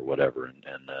forward or whatever, and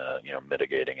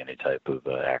mitigating any type of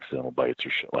accidental bites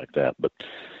or shit like that. But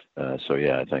I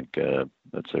think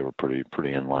I'd say we're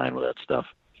pretty in line with that stuff.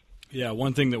 Yeah,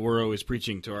 one thing that we're always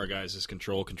preaching to our guys is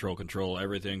control, control, control.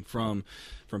 Everything from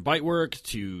bite work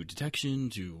to detection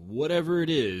to whatever it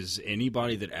is.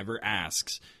 Anybody that ever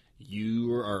asks,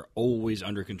 you are always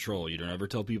under control. You don't ever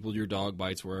tell people your dog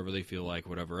bites wherever they feel like,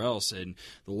 whatever else. And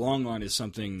the long line is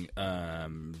something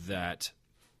that,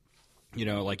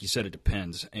 like you said, it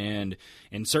depends. And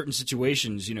in certain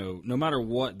situations, no matter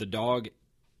what, the dog,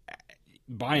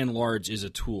 by and large, is a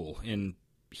tool. And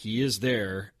he is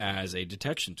there as a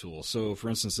detection tool. So, for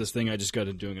instance, this thing I just got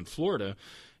into doing in Florida,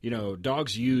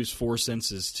 dogs use 4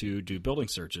 senses to do building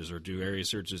searches or do area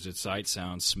searches at sight,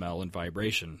 sound, smell, and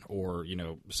vibration, or,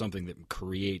 something that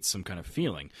creates some kind of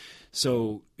feeling.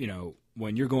 So,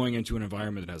 when you're going into an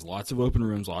environment that has lots of open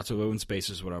rooms, lots of open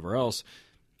spaces, whatever else,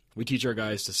 we teach our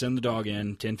guys to send the dog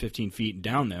in 10, 15 feet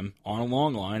down them on a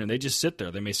long line, and they just sit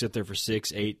there. They may sit there for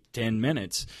 6, 8, 10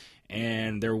 minutes,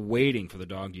 and they're waiting for the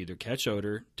dog to either catch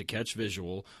odor, to catch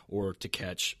visual, or to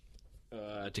catch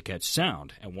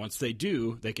sound. And once they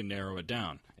do, they can narrow it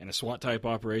down. In a SWAT-type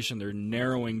operation, they're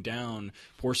narrowing down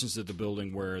portions of the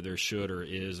building where there should or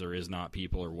is not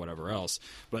people or whatever else.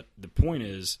 But the point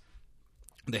is,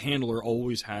 the handler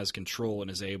always has control and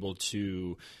is able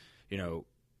to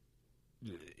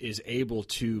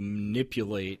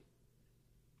manipulate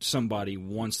somebody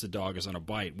once the dog is on a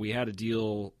bite. We had a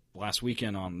deal last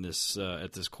weekend on this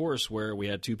at this course where we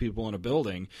had 2 people in a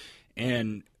building,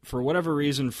 and for whatever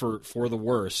reason, for the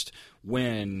worst,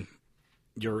 when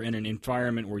you're in an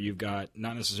environment where you've got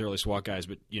not necessarily SWAT guys,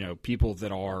 but people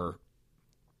that are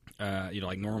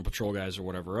like normal patrol guys or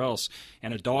whatever else,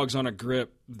 and a dog's on a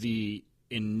grip, the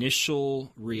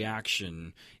initial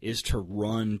reaction is to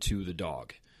run to the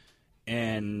dog.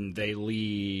 And they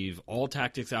leave all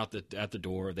tactics at the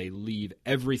door. They leave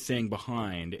everything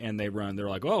behind, and they run. They're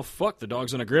like, "Oh fuck, the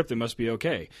dog's on a grip. They must be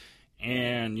okay."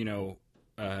 And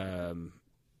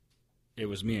it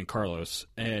was me and Carlos,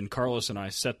 and I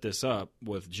set this up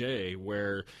with Jay,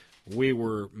 where we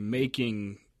were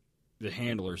making the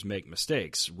handlers make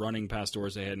mistakes, running past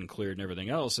doors they hadn't cleared and everything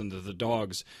else, and the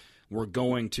dogs were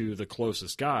going to the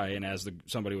closest guy, and as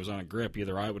somebody was on a grip,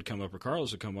 either I would come up or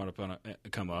Carlos would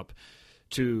come up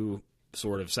to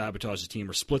sort of sabotage the team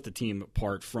or split the team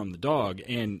apart from the dog.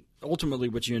 And ultimately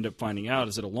what you end up finding out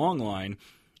is that a long line,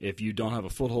 if you don't have a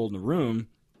foothold in the room,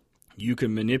 you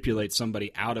can manipulate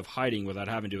somebody out of hiding without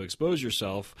having to expose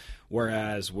yourself,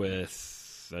 whereas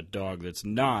with a dog that's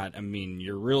not,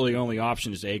 your really only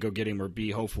option is to A, go get him, or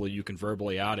B, hopefully you can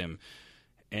verbally out him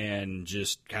and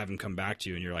just have him come back to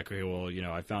you, and you're like, okay, well,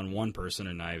 I found one person,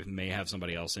 and I may have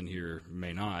somebody else in here,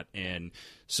 may not. And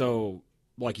so,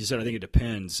 like you said, I think it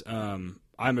depends.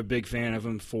 I'm a big fan of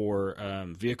them for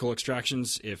vehicle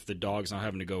extractions. If the dog's not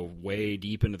having to go way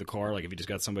deep into the car, like if you just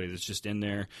got somebody that's just in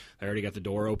there, they already got the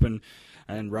door open,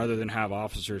 and rather than have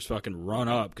officers fucking run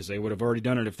up, because they would have already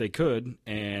done it if they could,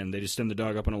 and they just send the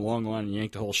dog up on a long line and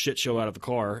yank the whole shit show out of the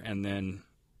car and then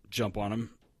jump on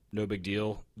them. No big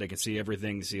deal. They can see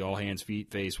everything, see all hands, feet,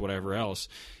 face, whatever else.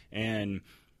 And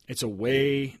it's a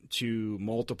way to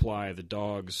multiply the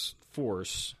dog's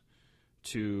force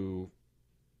to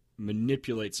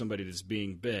manipulate somebody that's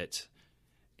being bit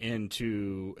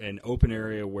into an open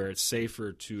area where it's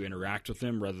safer to interact with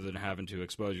them rather than having to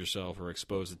expose yourself or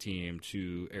expose the team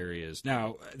to areas.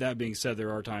 Now, that being said,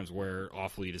 there are times where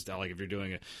off-lead is like if you're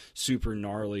doing a super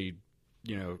gnarly,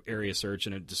 area search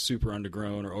and it's super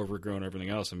undergrown or overgrown, everything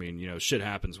else. I mean, shit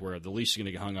happens where the leash is going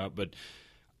to get hung up, but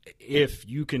if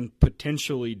you can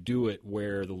potentially do it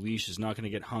where the leash is not going to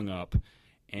get hung up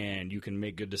and you can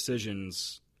make good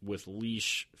decisions with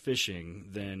leash fishing,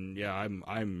 then yeah,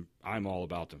 I'm all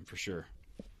about them for sure.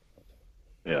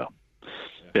 Yeah.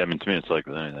 Yeah, I mean, to me, it's like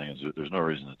with anything. There's no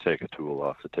reason to take a tool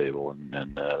off the table,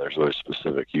 and there's always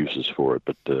specific uses for it.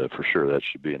 But for sure, that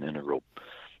should be an integral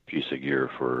piece of gear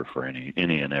for any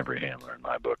and every handler in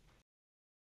my book.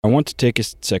 I want to take a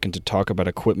second to talk about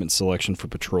equipment selection for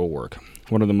patrol work.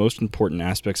 One of the most important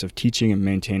aspects of teaching and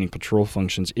maintaining patrol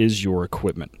functions is your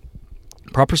equipment.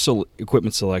 Proper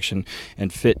equipment selection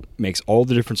and fit makes all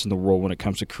the difference in the world when it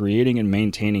comes to creating and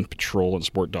maintaining patrol and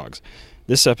sport dogs.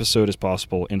 This episode is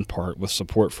possible in part with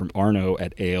support from Arno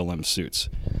at ALM Suits.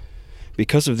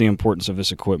 Because of the importance of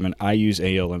this equipment, I use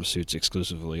ALM Suits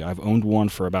exclusively. I've owned one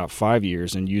for about 5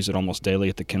 years and use it almost daily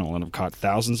at the kennel and have caught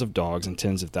thousands of dogs and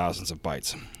tens of thousands of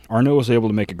bites. Arno was able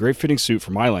to make a great fitting suit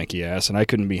for my lanky ass, and I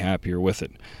couldn't be happier with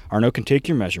it. Arno can take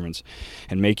your measurements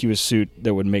and make you a suit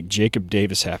that would make Jacob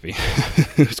Davis happy.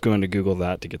 Who's going to Google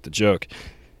that to get the joke?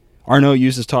 Arno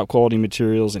uses top quality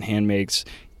materials and hand makes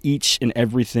each and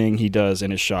everything he does in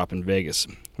his shop in Vegas.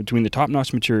 Between the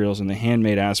top-notch materials and the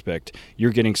handmade aspect, you're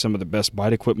getting some of the best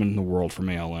bite equipment in the world from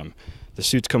ALM. The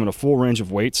suits come in a full range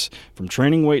of weights, from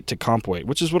training weight to comp weight,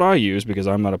 which is what I use because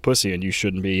I'm not a pussy and you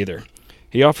shouldn't be either.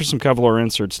 He offers some Kevlar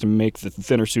inserts to make the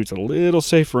thinner suits a little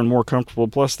safer and more comfortable,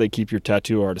 plus they keep your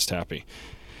tattoo artist happy.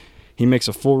 He makes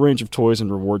a full range of toys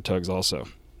and reward tugs also.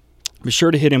 Be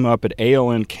sure to hit him up at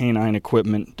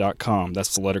alnk9equipment.com.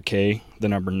 That's the letter K, the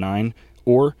number 9,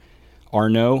 or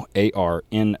Arno,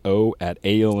 ARNO, at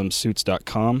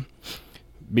almsuits.com.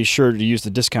 Be sure to use the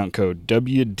discount code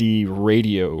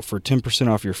WDRadio for 10%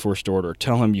 off your first order.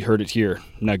 Tell him you heard it here.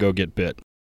 Now go get bit.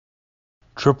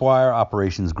 Tripwire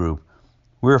Operations Group.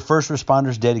 We're first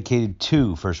responders dedicated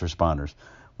to first responders.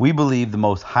 We believe the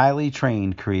most highly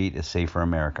trained create a safer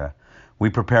America. We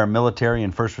prepare military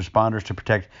and first responders to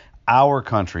protect our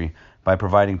country by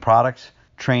providing products,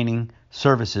 training,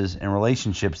 services, and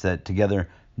relationships that together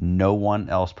no one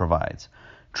else provides.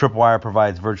 Tripwire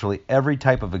provides virtually every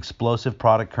type of explosive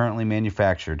product currently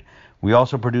manufactured. We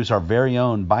also produce our very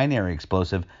own binary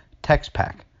explosive,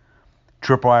 TexPack.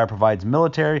 Tripwire provides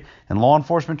military and law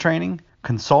enforcement training,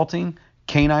 consulting,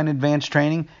 canine advanced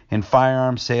training, and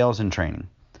firearm sales and training.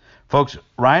 Folks,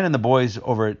 Ryan and the boys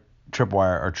over at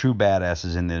Tripwire are true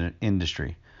badasses in the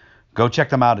industry. Go check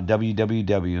them out at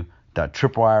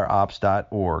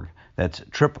www.tripwireops.org. That's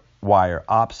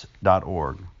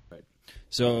tripwireops.org. Right.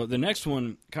 So the next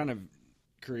one kind of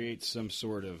creates some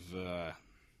sort of, I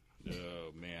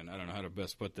don't know how to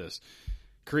best put this.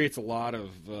 Creates a lot of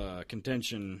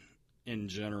contention in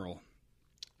general.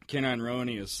 Canine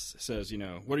Ronius says,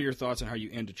 what are your thoughts on how you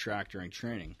end a track during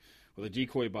training? With a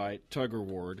decoy bite, tug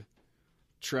reward,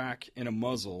 track in a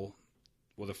muzzle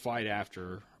with a fight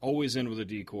after, always in with a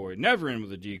decoy, never in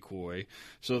with a decoy,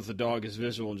 so that the dog is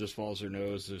visual and just follows their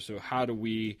nose. So how do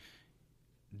we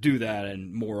do that,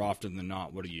 and more often than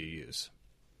not, what do you use?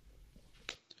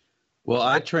 Well,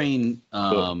 I train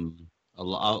a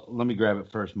lot. Let me grab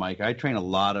it first, Mike. I train a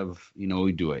lot of,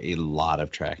 we do a lot of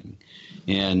tracking.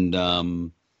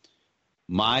 And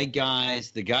my guys,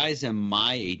 the guys in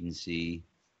my agency,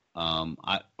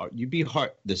 you'd be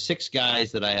hard. The 6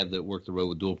 guys that I have that work the road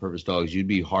with dual purpose dogs, you'd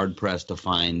be hard pressed to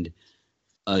find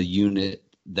a unit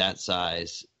that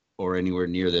size or anywhere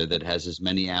near there that has as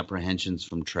many apprehensions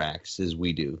from tracks as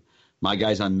we do. My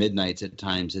guys on midnights, at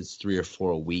times it's 3 or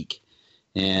 4 a week,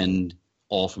 and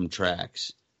all from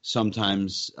tracks.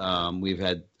 Sometimes we've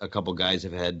had a couple guys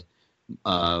have had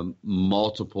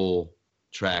multiple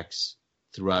tracks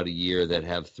throughout a year that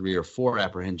have 3 or 4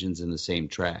 apprehensions in the same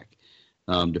track.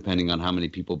 Depending on how many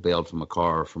people bailed from a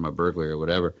car or from a burglary or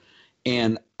whatever.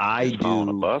 And I do on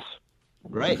a bus,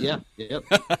 right? Yeah, yep,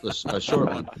 a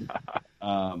short one.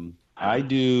 I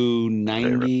do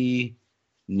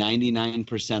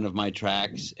 99% of my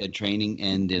tracks at training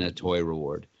end in a toy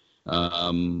reward.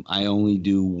 I only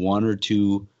do 1 or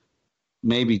 2,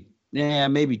 maybe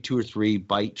 2 or 3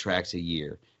 bite tracks a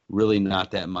year. Really,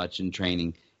 not that much in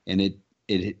training, and it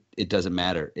doesn't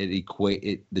matter.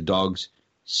 The dogs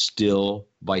still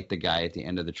bite the guy at the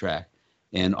end of the track.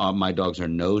 And my dogs are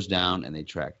nose down, and they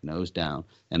track nose down.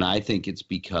 And I think it's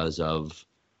because of,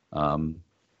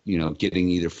 getting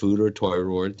either food or a toy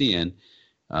reward at the end.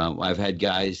 I've had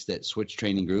guys that switched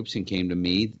training groups and came to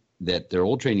me that their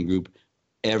old training group,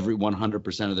 every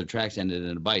 100% of their tracks ended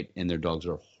in a bite, and their dogs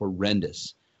are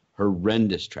horrendous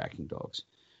tracking dogs.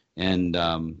 And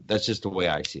that's just the way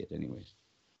I see it anyways.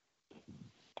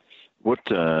 What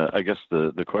I guess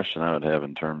the question I would have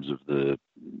in terms of the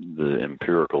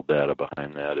empirical data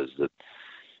behind that is that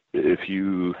if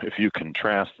you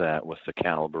contrast that with the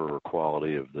caliber or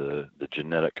quality of the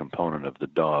genetic component of the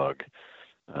dog,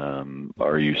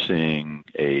 are you seeing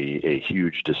a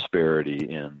huge disparity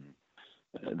in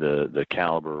the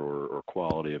caliber or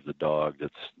quality of the dog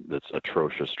that's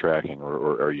atrocious tracking,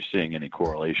 or are you seeing any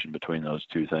correlation between those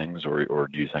two things, or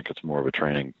do you think it's more of a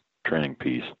training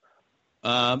piece?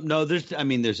 No,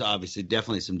 there's obviously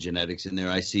definitely some genetics in there.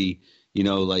 I see,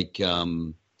 my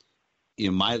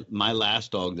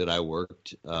last dog that I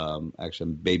worked,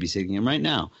 actually I'm babysitting him right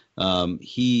now.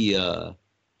 He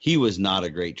was not a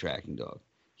great tracking dog.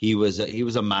 He was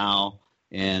a Mau,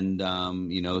 and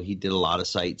he did a lot of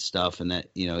sight stuff, and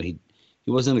that he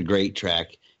wasn't a great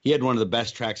track. He had one of the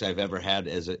best tracks I've ever had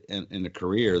in a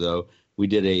career, though. We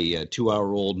did a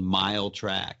 2-hour-old mile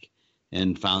track,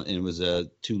 and it was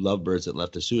two lovebirds that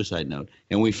left a suicide note,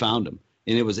 and we found them,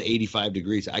 and it was 85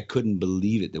 degrees. I couldn't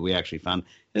believe it that we actually found,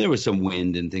 and there was some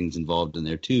wind and things involved in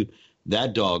there too.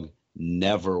 That dog,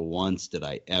 never once did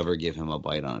I ever give him a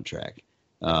bite on a track.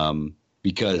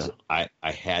 Because I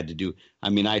had to do. I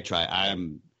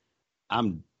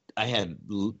had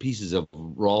pieces of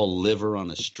raw liver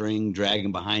on a string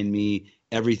dragging behind me,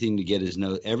 everything to get his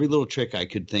nose, every little trick I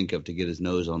could think of to get his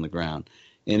nose on the ground,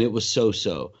 and it was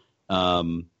so. But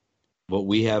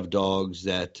we have dogs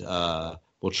that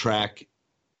will track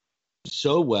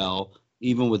so well,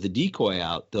 even with the decoy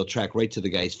out, they'll track right to the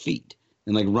guy's feet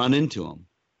and like run into him,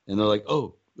 and they're like,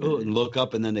 oh, and look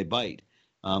up, and then they bite.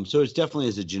 So it's definitely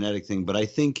is a genetic thing, but I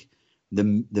think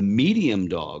the medium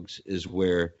dogs is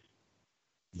where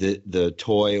the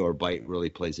toy or bite really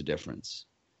plays a difference.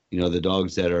 The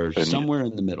dogs that are somewhere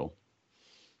in the middle.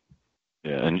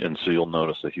 Yeah, and so you'll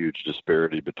notice a huge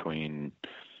disparity between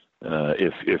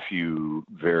if you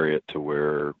vary it to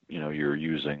where you're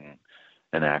using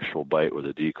an actual bite with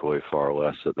a decoy far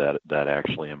less, that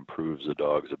actually improves the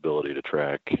dog's ability to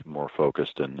track more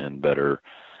focused and better.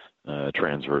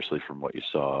 Transversely from what you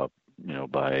saw,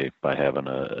 by having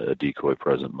a decoy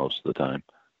present most of the time.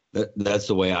 That's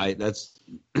the way that's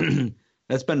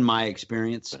been my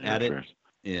experience at it.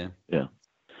 Yeah.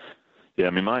 I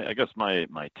mean, I guess my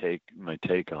take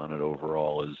on it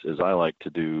overall is I like to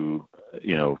do,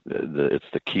 it's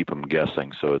to keep them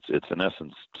guessing. So it's in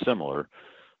essence similar,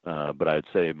 but I'd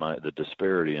say the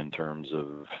disparity in terms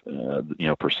of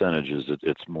percentages,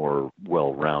 it's more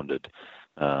well rounded.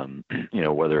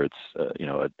 Whether it's a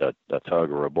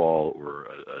tug or a ball or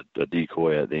a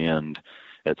decoy at the end,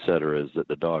 et cetera, is that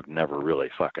the dog never really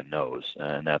fucking knows,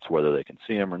 and that's whether they can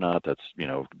see him or not. That's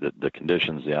the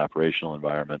conditions, the operational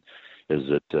environment. Is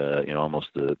that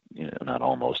almost the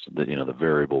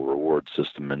variable reward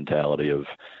system mentality of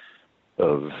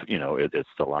it's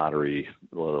the lottery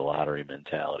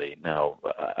mentality. Now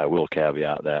I will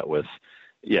caveat that with,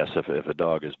 yes, if a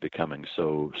dog is becoming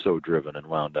so driven and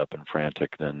wound up and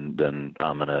frantic, then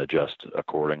I'm going to adjust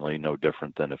accordingly. No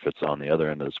different than if it's on the other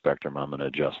end of the spectrum, I'm going to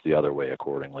adjust the other way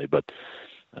accordingly. But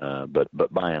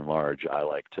by and large, I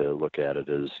like to look at it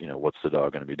as, what's the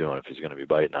dog going to be doing? If he's going to be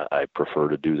biting, I prefer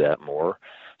to do that more,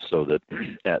 so that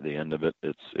at the end of it,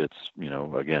 it's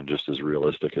again, just as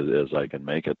realistic as I can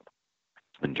make it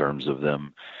in terms of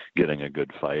them getting a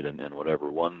good fight and whatever.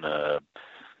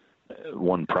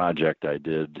 One project I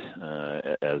did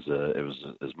it was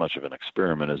as much of an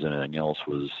experiment as anything else,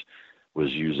 was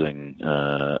using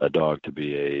a dog to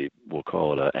be we'll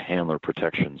call it a handler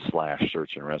protection /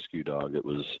 search and rescue dog. It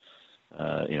was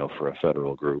for a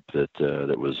federal group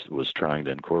that was trying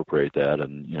to incorporate that,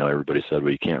 and everybody said,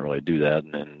 well, you can't really do that,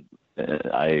 and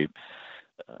I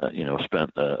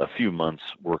spent a few months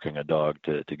working a dog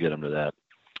to get him to that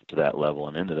level,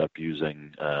 and ended up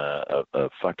using a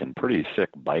fucking pretty thick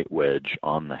bite wedge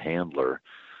on the handler,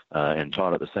 and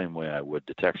taught it the same way I would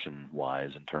detection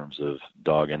wise, in terms of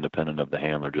dog independent of the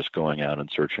handler, just going out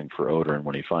and searching for odor, and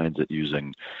when he finds it,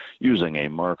 using a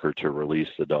marker to release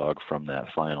the dog from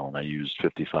that final. And I used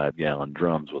 55-gallon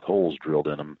drums with holes drilled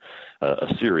in them,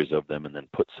 a series of them, and then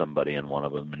put somebody in one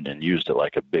of them, and used it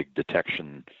like a big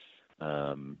detection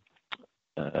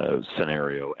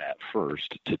scenario at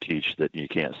first, to teach that you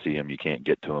can't see them, you can't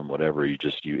get to them, whatever. You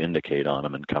indicate on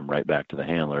them and come right back to the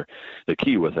handler. The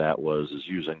key with that was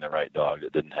using the right dog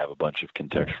that didn't have a bunch of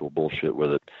contextual bullshit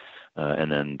with it.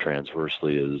 and then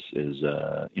transversely is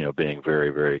being very,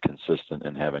 very consistent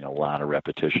and having a lot of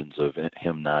repetitions of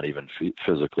him not even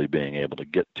physically being able to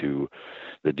get to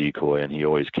the decoy, and he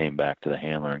always came back to the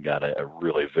handler and got a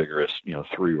really vigorous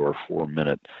 3 or 4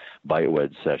 minute bite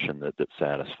wedge session that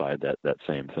satisfied that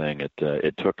same thing.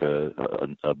 It took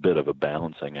a bit of a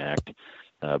balancing act,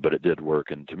 but it did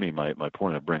work. And to me, my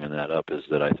point of bringing that up is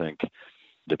that I think,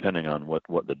 depending on what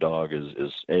the dog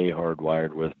is A,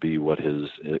 hardwired with, B, what his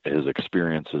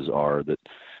experiences are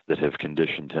that have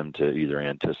conditioned him to either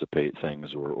anticipate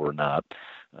things or not,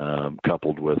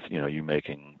 coupled with you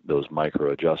making those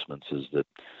micro adjustments, is that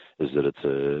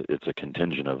it's a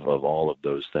contingent of all of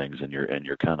those things, and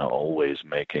you're kind of always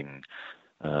making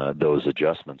those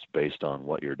adjustments based on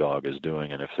what your dog is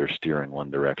doing and if they're steering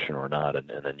one direction or not,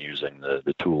 and then using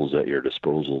the tools at your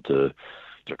disposal to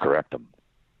correct them.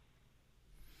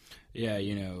 Yeah,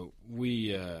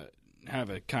 we have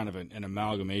a kind of an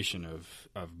amalgamation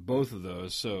of both of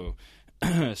those. So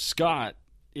Scott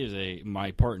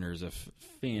my partner is a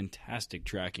fantastic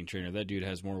tracking trainer. That dude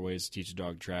has more ways to teach a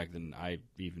dog to track than I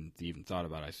even thought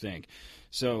about, I think.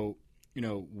 So,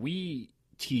 we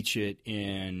teach it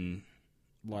in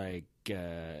like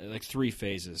 3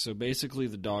 phases. So basically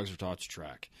the dogs are taught to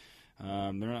track. They're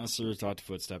not necessarily taught to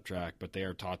footstep track, but they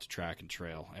are taught to track and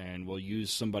trail. And we'll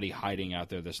use somebody hiding out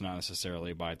there that's not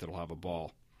necessarily a bite that'll have a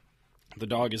ball. The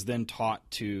dog is then taught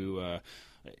to,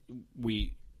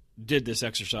 we did this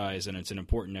exercise, and it's an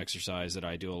important exercise that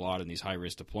I do a lot in these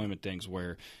high-risk deployment things,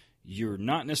 where you're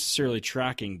not necessarily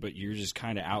tracking, but you're just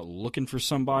kind of out looking for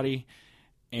somebody,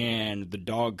 and the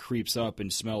dog creeps up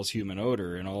and smells human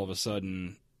odor, and all of a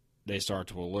sudden they start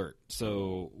to alert.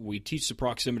 So we teach the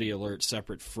proximity alert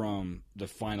separate from the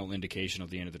final indication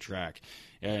of the end of the track.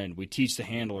 And we teach the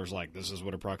handlers, like, this is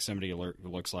what a proximity alert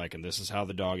looks like, and this is how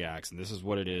the dog acts, and this is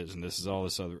what it is, and this is all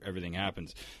this other, everything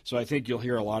happens. So I think you'll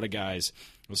hear a lot of guys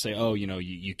will say, oh,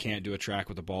 you can't do a track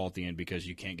with a ball at the end because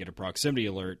you can't get a proximity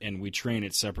alert, and we train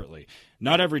it separately.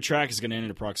 Not every track is going to end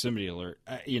in a proximity alert.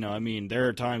 There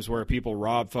are times where people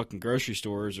rob fucking grocery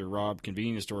stores or rob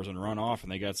convenience stores and run off,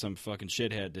 and they got some fucking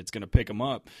shithead that's going to pick them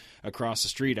up across the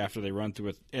street after they run through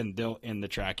it, and they'll end the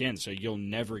track in. So you'll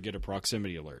never get a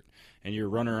proximity alert. And you're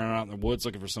running around out in the woods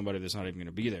looking for somebody that's not even going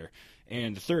to be there.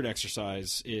 And the third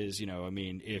exercise is,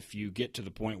 if you get to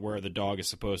the point where the dog is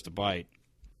supposed to bite,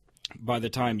 by the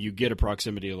time you get a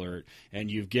proximity alert and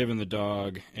you've given the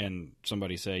dog, and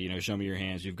somebody say, show me your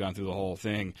hands, you've gone through the whole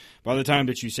thing, by the time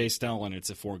that you say Stellan, it's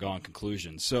a foregone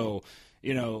conclusion. So,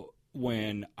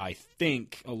 when I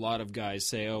think a lot of guys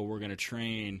say, oh, we're going to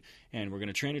train, and we're going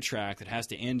to train a track that has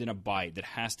to end in a bite, that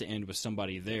has to end with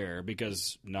somebody there,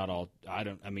 because not all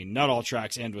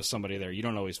tracks end with somebody there. You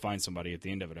don't always find somebody at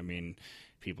the end of it.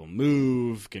 People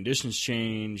move, conditions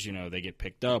change, they get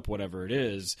picked up, whatever it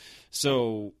is.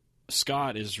 So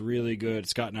Scott is really good.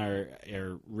 Scott and I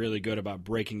are really good about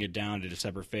breaking it down into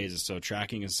separate phases. So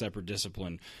tracking is a separate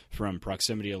discipline from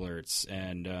proximity alerts.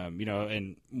 And,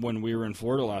 and when we were in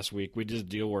Florida last week, we did a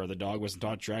deal where the dog wasn't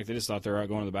taught to track. They just thought they were out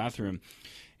going to the bathroom.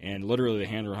 And literally the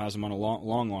handler has them on a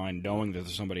long line knowing that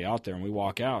there's somebody out there. And we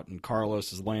walk out, and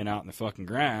Carlos is laying out in the fucking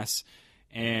grass.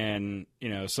 And,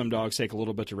 some dogs take a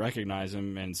little bit to recognize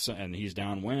him, and he's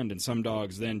downwind. And some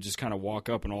dogs then just kind of walk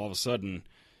up, and all of a sudden,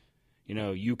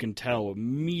 you can tell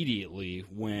immediately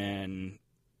when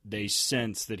they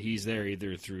sense that he's there,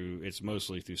 it's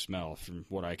mostly through smell, from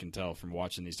what I can tell from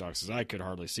watching these dogs, because I could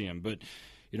hardly see him. But,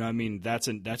 that's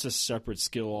a separate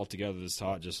skill altogether that's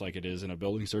taught, just like it is in a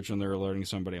building search when they're alerting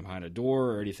somebody behind a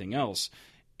door or anything else.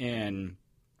 And,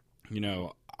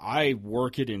 I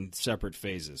work it in separate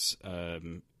phases.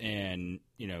 And,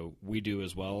 we do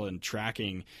as well. And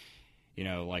tracking,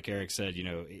 like Eric said,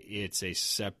 it's a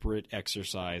separate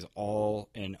exercise all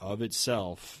in of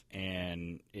itself,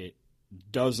 and it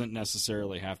doesn't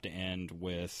necessarily have to end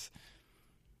with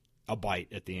a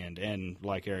bite at the end. And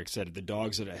like Eric said, the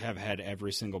dogs that have had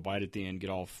every single bite at the end get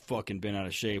all fucking bent out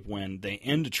of shape when they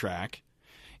end a track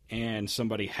and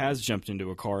somebody has jumped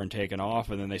into a car and taken off,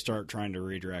 and then they start trying to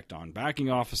redirect on backing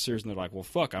officers, and they're like, well,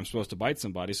 fuck, I'm supposed to bite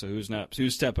somebody, so who's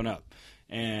stepping up?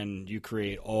 And you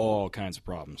create all kinds of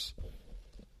problems.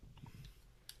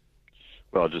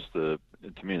 Well, to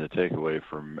me, the takeaway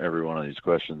from every one of these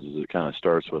questions is it kind of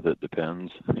starts with it depends,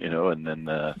 and then,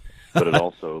 but it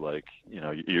also,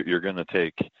 you're going to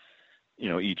take,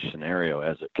 each scenario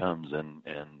as it comes, and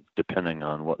depending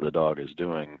on what the dog is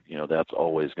doing, that's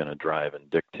always going to drive and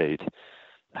dictate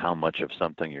how much of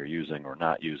something you're using or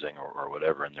not using or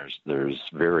whatever. And there's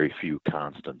very few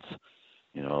constants.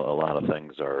 A lot of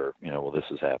things are, well, this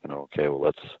is happening. Okay,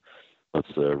 well,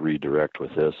 redirect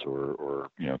with this, or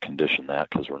condition that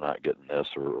because we're not getting this,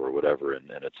 or whatever.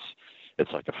 And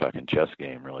it's like a fucking chess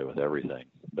game, really, with everything.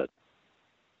 But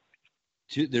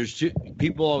there's two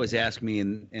people always ask me,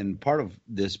 and part of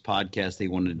this podcast,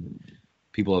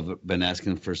 people have been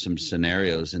asking for some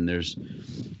scenarios, and there's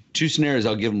two scenarios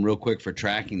I'll give them real quick for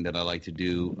tracking that I like to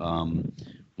do.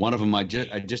 One of them I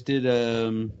just did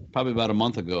probably about a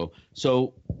month ago.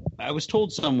 So I was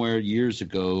told somewhere years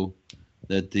ago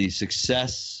that the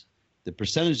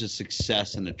percentage of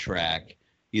success in a track,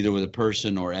 either with a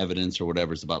person or evidence or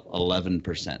whatever, is about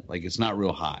 11%. Like, it's not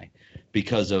real high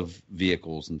because of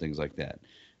vehicles and things like that.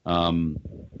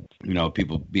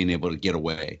 People being able to get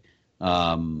away.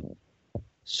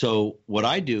 So what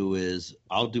I do is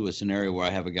I'll do a scenario where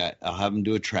I'll have him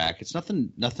do a track. It's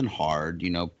nothing hard,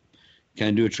 kind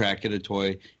of do a track, get a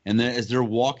toy. And then as they're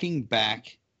walking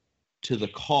back to the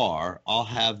car, I'll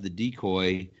have the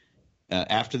decoy,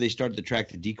 after they start the track,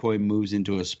 the decoy moves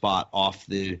into a spot off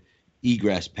the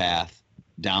egress path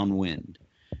downwind,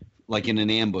 like in an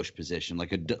ambush position,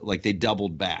 like they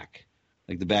doubled back,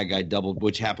 like the bad guy doubled,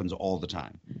 which happens all the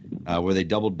time, where they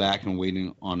doubled back and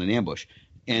waiting on an ambush.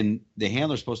 And the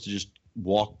handler's supposed to just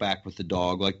walk back with the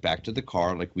dog, like back to the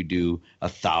car, like we do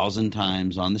 1,000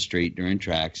 times on the street during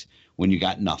tracks when you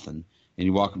got nothing, and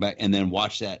you walk back and then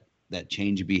watch that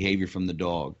change of behavior from the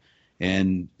dog.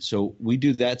 And so we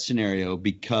do that scenario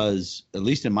because, at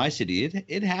least in my city,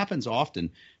 it happens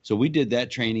often. So we did that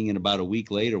training, and about a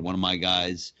week later, one of my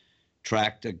guys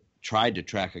tried to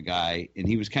track a guy, and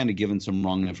he was kind of given some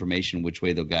wrong information which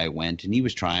way the guy went, and he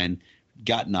was trying,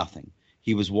 got nothing.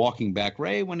 He was walking back.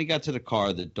 Right when he got to the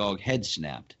car, the dog head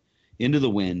snapped into the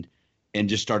wind and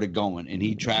just started going. And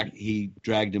he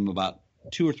dragged him about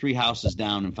 2 or 3 houses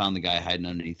down and found the guy hiding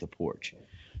underneath the porch.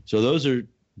 So those are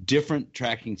different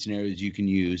tracking scenarios you can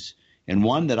use. And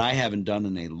one that I haven't done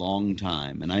in a long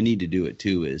time, and I need to do it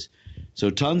too, is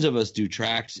so tons of us do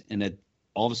tracks, and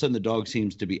all of a sudden the dog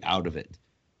seems to be out of it.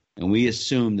 And we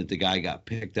assume that the guy got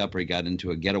picked up or he got into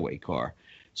a getaway car.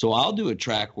 So I'll do a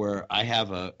track where I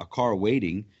have a car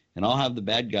waiting, and I'll have the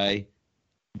bad guy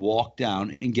walk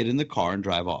down and get in the car and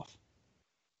drive off.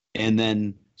 And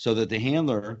then so that the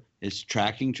handler is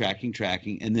tracking,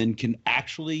 and then can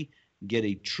actually get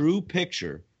a true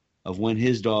picture of when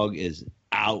his dog is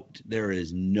out. There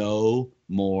is no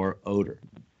more odor.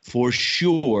 For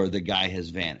sure, the guy has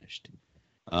vanished.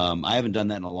 I haven't done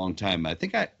that in a long time. I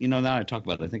think now I talk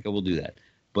about it, I think I will do that.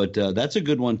 But that's a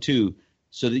good one too,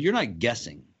 so that you're not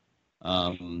guessing.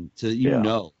 So that you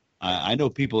know. I know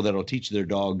people that will teach their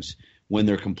dogs when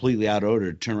they're completely out of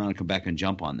odor to turn around and come back and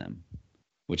jump on them,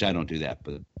 which I don't do that,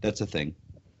 but that's a thing.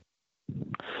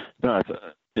 No,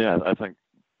 I think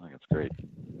it's great.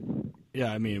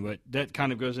 Yeah, I mean, but that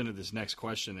kind of goes into this next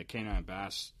question that Canine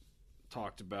Bass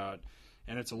talked about,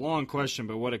 and it's a long question,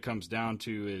 but what it comes down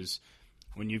to is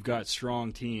when you've got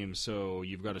strong teams, so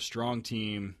you've got a strong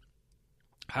team,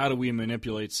 how do we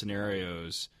manipulate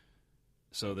scenarios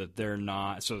so that they're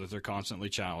constantly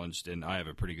challenged? And I have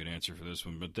a pretty good answer for this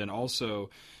one. But then also,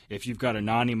 if you've got a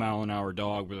 90-mile-an-hour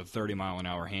dog with a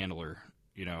 30-mile-an-hour handler,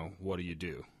 what do you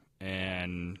do?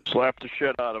 And slap the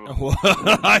shit out of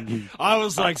him. I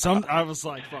was like,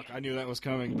 fuck, I knew that was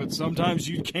coming. But sometimes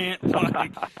you can't,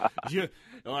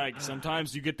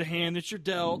 sometimes you get the hand that you're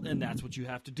dealt, and that's what you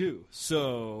have to do.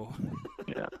 So,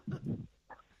 yeah.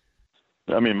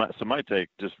 I mean, my take,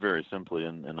 just very simply,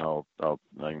 and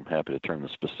I'm happy to turn the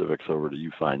specifics over to you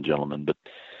fine gentlemen. But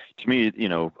to me,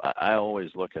 I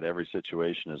always look at every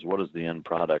situation as what is the end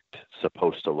product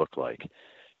supposed to look like.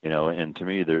 And to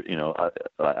me, there,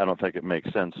 I don't think it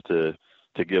makes sense to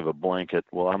give a blanket.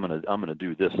 Well, I'm gonna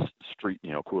do this street,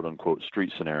 quote unquote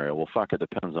street scenario. Well, fuck, it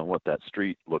depends on what that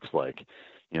street looks like.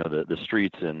 The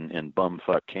streets in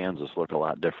bumfuck Kansas look a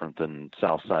lot different than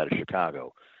South Side of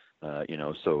Chicago.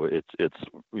 So it's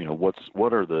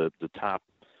what are the top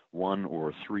 1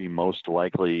 or 3 most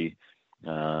likely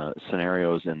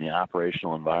scenarios in the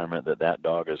operational environment that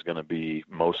dog is going to be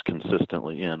most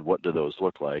consistently in? What do those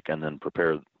look like? And then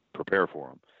prepare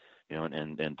for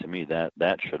them. And to me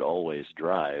that should always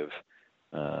drive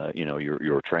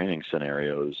your training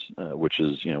scenarios, which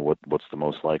is what's the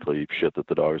most likely shit that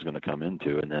the dog is going to come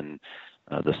into, and then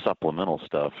the supplemental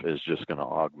stuff is just going to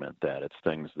augment that. It's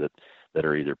things that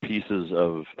are either pieces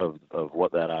of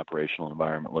what that operational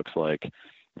environment looks like,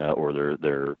 or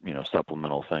they're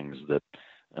supplemental things that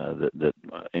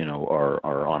are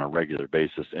on a regular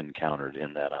basis encountered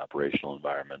in that operational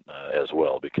environment as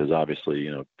well. Because obviously,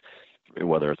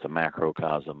 whether it's a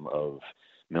macrocosm of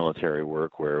military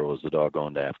work where it was the dog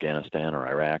going to Afghanistan or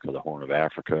Iraq or the Horn of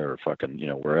Africa or fucking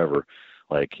wherever,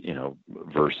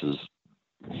 versus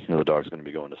the dog's going to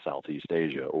be going to Southeast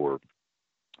Asia, or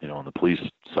on the police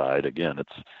side, again,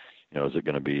 it's is it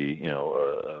going to be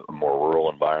a more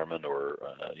rural environment, or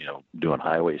doing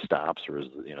highway stops, or is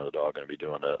the dog going to be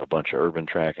doing a bunch of urban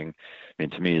tracking? I mean,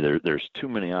 to me, there's too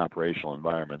many operational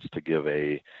environments to give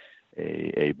a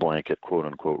blanket quote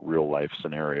unquote real life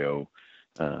scenario,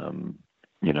 in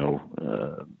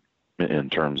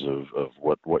terms of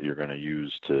what you're going to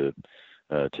use to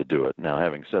do it. Now,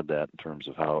 having said that, in terms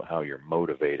of how you're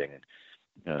motivating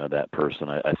that person,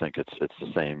 I think it's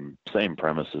the same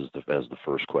premise as the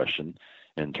first question,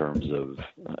 in terms of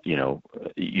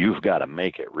you've got to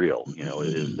make it real.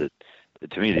 Is that,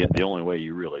 to me, the only way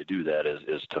you really do that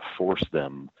is to force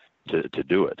them to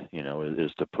do it.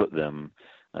 Is to put them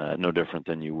no different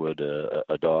than you would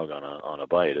a dog on a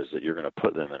bite. Is that you're going to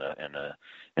put them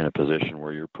in a position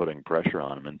where you're putting pressure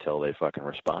on them until they fucking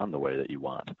respond the way that you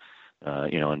want.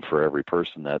 And for every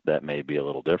person that may be a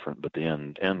little different, but the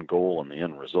end goal and the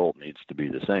end result needs to be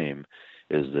the same.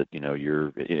 Is that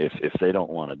if they don't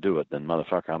want to do it, then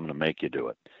motherfucker, I'm going to make you do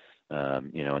it.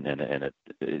 And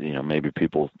it maybe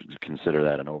people consider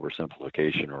that an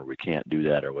oversimplification, or we can't do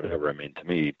that, or whatever. I mean, to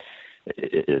me,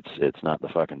 it's not the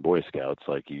fucking Boy Scouts.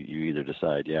 Like you either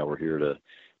decide, yeah, we're here to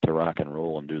rock and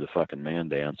roll and do the fucking man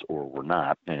dance, or we're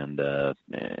not, and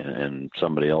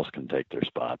somebody else can take their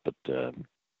spot. But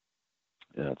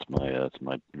that's my.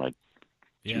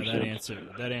 Yeah,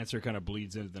 that answer kind of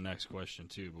bleeds into the next question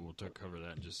too, but we'll cover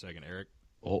that in just a second. Eric?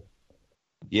 Oh,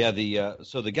 yeah.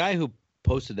 So the guy who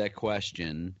posted that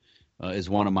question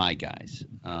is one of my guys.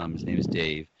 His name is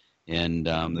Dave, and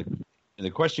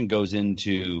the question goes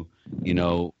into,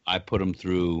 I put him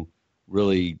through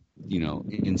really,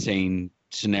 insane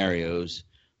scenarios,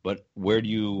 but where do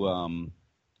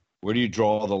you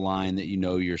draw the line that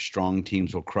your strong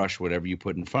teams will crush whatever you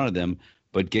put in front of them,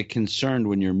 but get concerned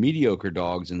when your mediocre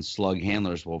dogs and slug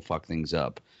handlers will fuck things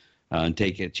up and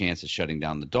take a chance at shutting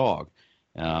down the dog,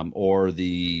 or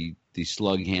the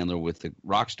slug handler with the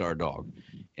rock star dog.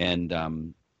 And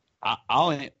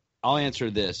I'll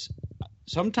answer this.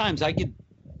 Sometimes I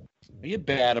get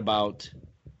bad about.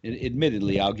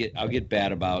 Admittedly, I'll get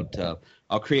bad about.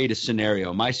 I'll create a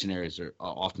scenario. My scenarios are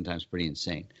oftentimes pretty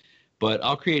insane, but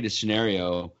I'll create a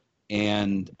scenario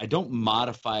and I don't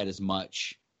modify it as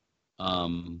much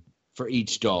for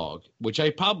each dog, which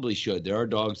I probably should. There are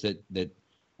dogs that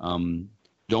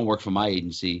don't work for my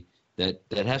agency that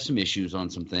have some issues on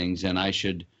some things, and I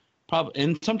should probably.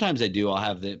 And sometimes I do. I'll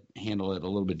have to handle it a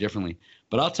little bit differently.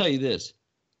 But I'll tell you this: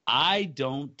 I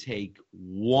don't take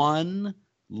one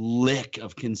lick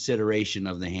of consideration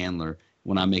of the handler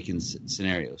when I'm making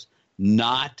scenarios.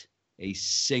 Not a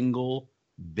single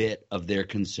bit of their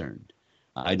concern.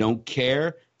 I don't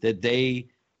care that they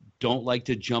don't like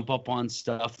to jump up on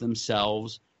stuff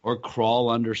themselves or crawl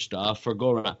under stuff or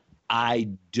go around. I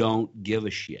don't give a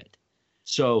shit.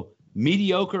 So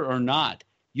mediocre or not,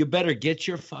 you better get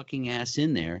your fucking ass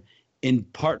in there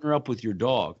and partner up with your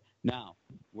dog. Now,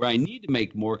 where I need to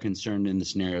make more concerned in the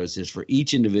scenarios is for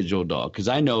each individual dog, because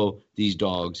I know these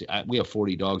dogs. We have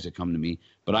 40 dogs that come to me,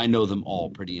 but I know them all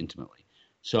pretty intimately.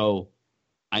 So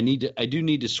I do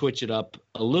need to switch it up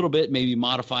a little bit, maybe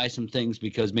modify some things,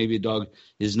 because maybe a dog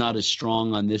is not as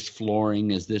strong on this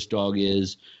flooring as this dog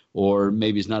is, or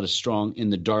maybe it's not as strong in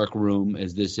the dark room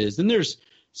as this is. And there's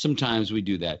sometimes we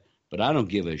do that, but I don't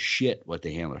give a shit what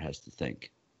the handler has to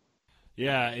think.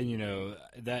 Yeah, and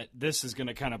that this is going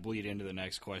to kind of bleed into the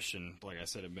next question, like I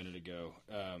said a minute ago,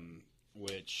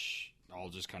 which I'll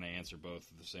just kind of answer both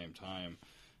at the same time.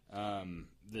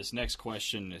 This next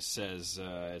question, it says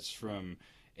it's from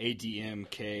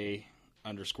ADMK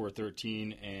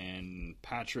 _13 and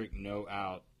Patrick No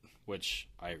Out, which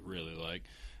I really like,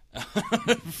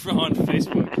 on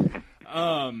Facebook.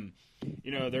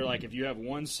 They're like, if you have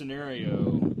one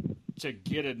scenario to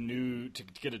get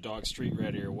a dog street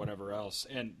ready or whatever else,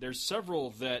 and there's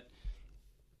several that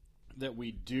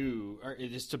we do, or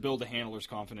it is to build the handler's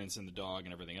confidence in the dog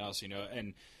and everything else,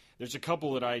 and there's a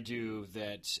couple that I do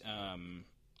that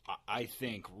I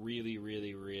think really,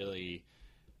 really, really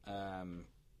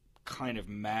kind of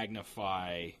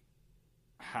magnify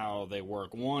how they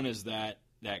work. One is that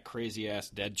crazy ass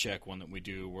dead check one that we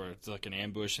do where it's like an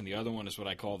ambush, and the other one is what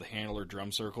I call the handler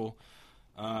drum circle.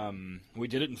 We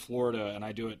did it in Florida, and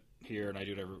I do it here, and I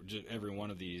do it every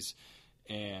one of these,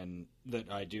 and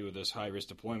that I do this high risk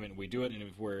deployment. We do it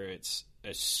where it's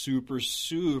a super,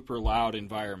 super loud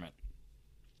environment.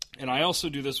 And I also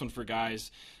do this one for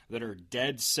guys that are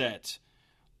dead set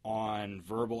on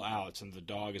verbal outs, and the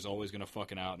dog is always going to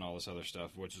fucking out and all this other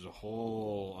stuff, which is a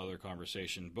whole other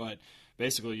conversation. But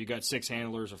basically, you got 6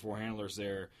 handlers or 4 handlers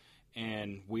there,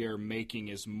 and we are making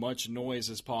as much noise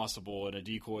as possible, and a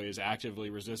decoy is actively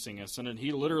resisting us, and then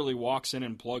he literally walks in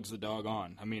and plugs the dog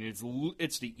on. I mean,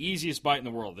 it's the easiest bite in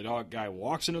the world. The dog guy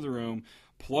walks into the room,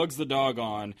 plugs the dog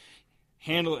on,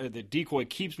 the decoy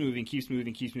keeps moving,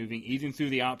 even through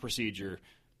the out procedure.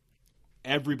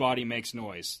 Everybody makes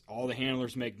noise. All the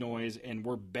handlers make noise, and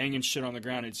we're banging shit on the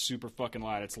ground. It's super fucking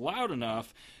loud. It's loud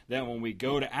enough that when we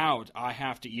go to out, I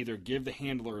have to either give the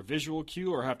handler a visual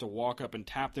cue or have to walk up and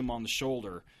tap them on the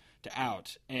shoulder to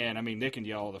out. And, I mean, they can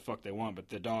yell all the fuck they want, but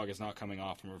the dog is not coming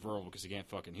off from a verbal because he can't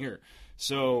fucking hear.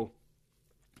 So,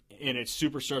 and it's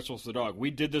super stressful for the dog.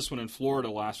 We did this one in Florida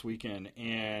last weekend,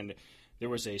 and there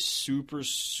was a super,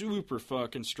 super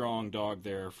fucking strong dog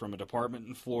there from a department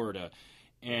in Florida.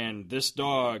 And this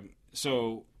dog,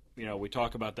 so, you know, we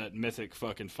talk about that mythic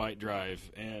fucking fight drive,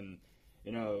 and,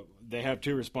 you know, they have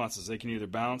two responses. They can either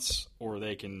bounce or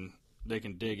they can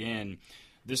dig in.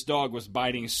 This dog was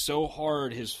biting so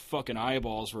hard his fucking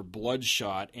eyeballs were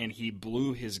bloodshot, and he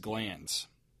blew his glands.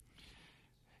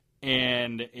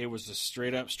 And it was a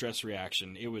straight-up stress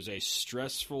reaction. It was a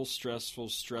stressful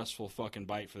fucking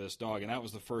bite for this dog, and that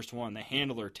was the first one. The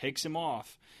handler takes him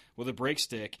off with a brake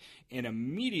stick and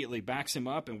immediately backs him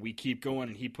up, and we keep going,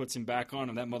 and he puts him back on,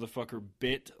 and that motherfucker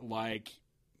bit like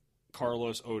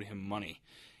Carlos owed him money.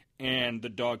 And the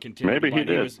dog continued Maybe to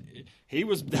bite. he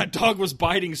did. That dog was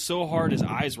biting so hard his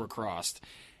eyes were crossed.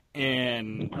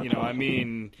 And, you know, I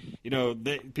mean, you know,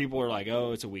 people are like,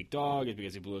 oh, it's a weak dog. It's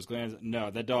because he blew his glands.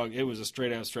 No, that dog, it was a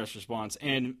straight-out stress response.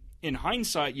 And in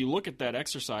hindsight, you look at that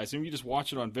exercise, and you just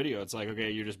watch it on video. It's like,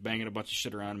 okay, you're just banging a bunch of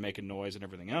shit around and making noise and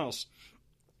everything else.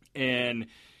 And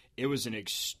it was an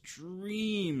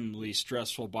extremely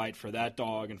stressful bite for that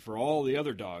dog and for all the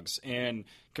other dogs. And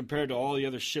compared to all the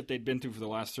other shit they'd been through for the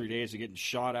last 3 days of getting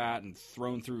shot at and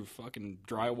thrown through fucking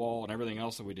drywall and everything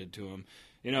else that we did to them,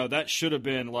 you know, that should have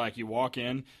been like you walk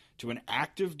in to an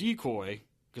active decoy,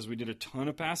 because we did a ton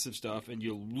of passive stuff, and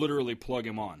you literally plug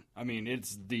him on. I mean,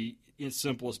 it's the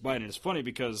simplest bite. And it's funny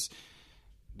because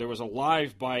there was a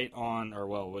live bite on, or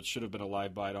well, what should have been a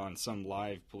live bite on some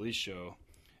live police show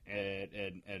at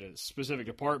a specific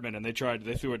department, and they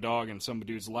threw a dog in some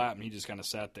dude's lap, and he just kind of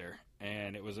sat there,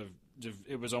 and it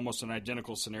was almost an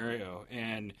identical scenario.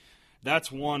 And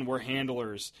that's one where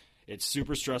handlers, it's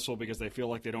super stressful because they feel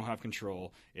like they don't have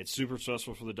control. It's super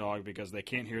stressful for the dog because they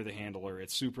can't hear the handler.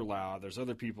 It's super loud. There's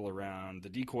other people around. The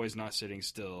decoy's not sitting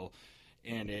still,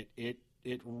 and it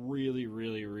really,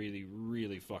 really, really,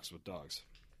 really fucks with dogs.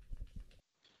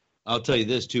 I'll tell you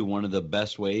this, too. One of the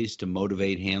best ways to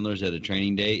motivate handlers at a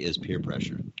training day is peer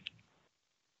pressure.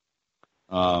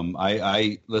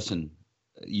 Listen,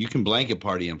 you can blanket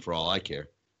party him for all I care.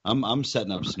 I'm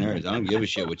setting up scenarios. I don't give a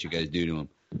shit what you guys do to him.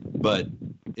 But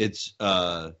it's,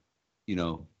 you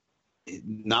know,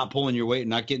 not pulling your weight,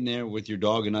 not getting there with your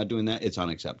dog and not doing that, it's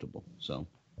unacceptable. So,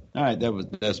 all right,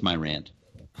 that's my rant.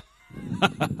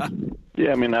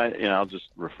 Yeah, I mean, I'll just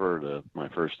refer to my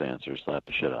first answer, slap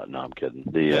the shit out. No, I'm kidding.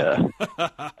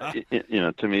 You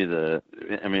know, to me,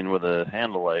 with a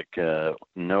handle like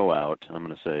no out, I'm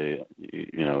going to say,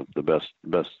 you know, the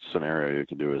best scenario you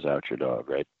can do is out your dog,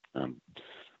 right?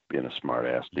 Being a smart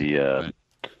ass. Right.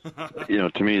 You know,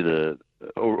 to me, the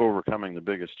overcoming the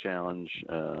biggest challenge,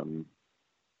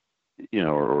 you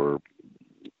know, or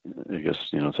I guess,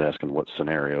 you know, it's asking what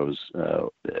scenarios.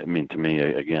 I mean, to me,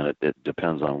 again, it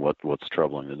depends on what's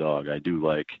troubling the dog. I do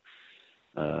like,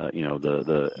 you know,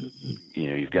 you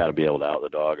know, you've got to be able to out the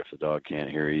dog. If the dog can't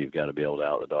hear you, you've got to be able to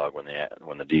out the dog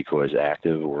when the decoy is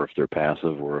active, or if they're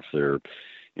passive, or if they're,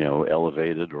 you know,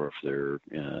 elevated, or if they're,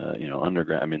 you know,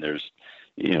 underground. I mean, there's,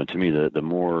 you know, to me, the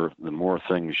more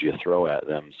things you throw at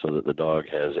them so that the dog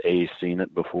has A, seen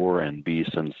it before, and B,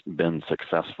 been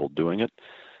successful doing it,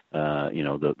 you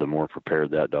know, the more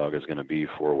prepared that dog is going to be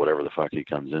for whatever the fuck he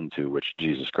comes into, which,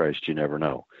 Jesus Christ, you never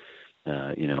know.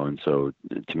 You know, and so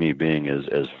to me, being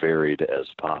as varied as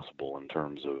possible in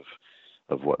terms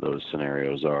of what those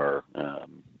scenarios are,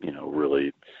 you know,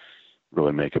 really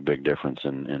make a big difference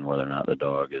in whether or not the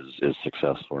dog is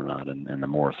successful or not. And the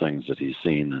more things that he's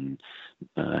seen and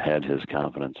had his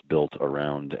confidence built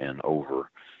around and over,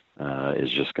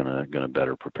 is just gonna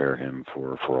better prepare him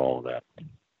for all of that.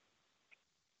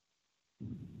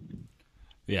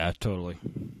 Yeah, totally.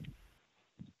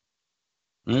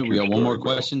 All right, we got one more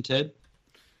question, Ted.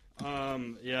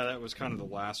 Yeah, that was kind of the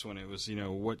last one. It was, you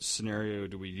know, what scenario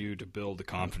do we do to build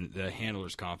the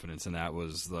handler's confidence, and that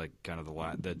was like kind of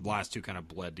the last two kind of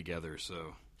bled together.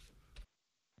 So,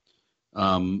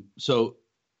 so,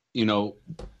 you know.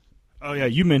 Oh yeah,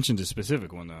 you mentioned a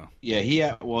specific one though. Yeah, he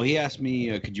asked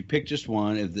me, could you pick just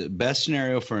one? If the best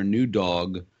scenario for a new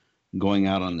dog going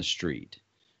out on the street,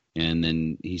 And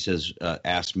then he says,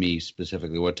 ask me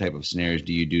specifically, what type of scenarios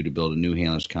do you do to build a new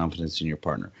handler's confidence in your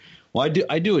partner? Well,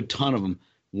 I do a ton of them.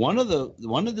 One of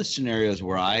the scenarios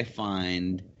where I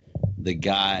find the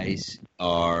guys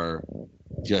are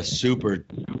just super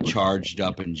charged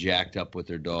up and jacked up with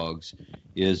their dogs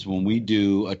is when we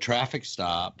do a traffic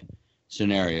stop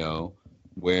scenario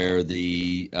where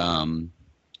the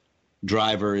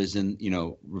driver is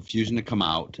refusing to come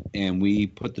out, and we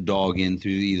put the dog in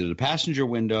through either the passenger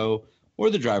window or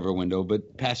the driver window,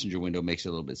 but passenger window makes it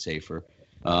a little bit safer,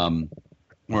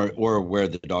 or where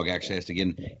the dog actually has to get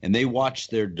in, and they watch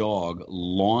their dog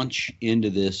launch into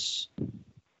this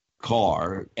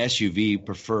car, SUV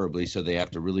preferably, so they have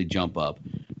to really jump up,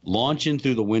 launch in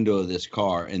through the window of this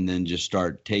car, and then just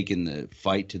start taking the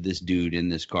fight to this dude in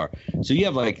this car. So you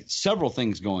have like several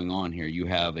things going on here. You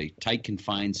have a tight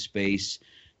confined space.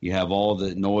 You have all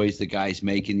the noise the guy's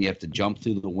making. You have to jump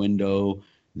through the window.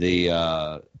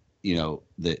 The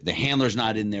handler's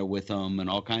not in there with them, and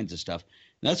all kinds of stuff.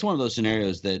 And that's one of those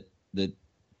scenarios that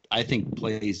I think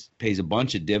pays a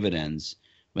bunch of dividends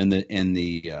when the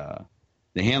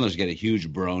handlers get a huge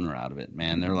broner out of it,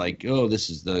 man. They're like, oh,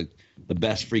 this is the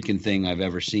best freaking thing I've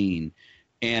ever seen.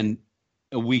 And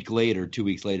a week later, 2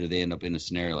 weeks later, they end up in a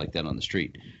scenario like that on the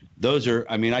street. Those are,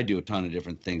 I mean, I do a ton of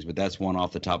different things, but that's one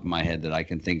off the top of my head that I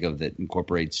can think of that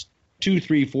incorporates 2,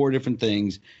 3, 4 different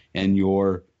things, and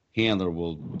your handler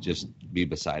will just be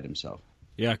beside himself.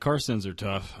 Yeah, car sends are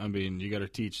tough. I mean, you got to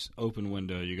teach open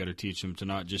window. You got to teach them to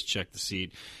not just check the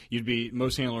seat.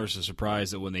 Most handlers are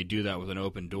surprised that when they do that with an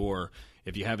open door,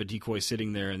 if you have a decoy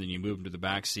sitting there and then you move them to the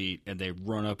back seat and they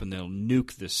run up and they'll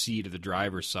nuke the seat of the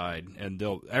driver's side, and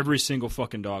every single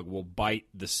fucking dog will bite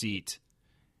the seat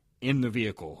in the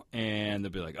vehicle, and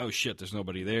they'll be like, oh shit, there's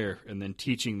nobody there, and then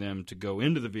teaching them to go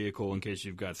into the vehicle in case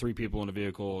you've got 3 people in the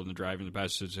vehicle and the driver and the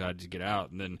passenger side to get out,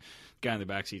 and then the guy in the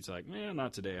back seat's like,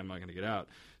 not today, I'm not going to get out.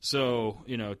 So,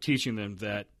 teaching them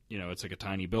that, it's like a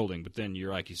tiny building, but then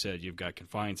like you said, you've got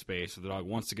confined space, so the dog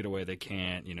wants to get away, they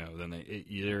can't, then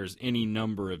there's any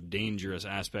number of dangerous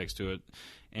aspects to it.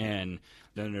 And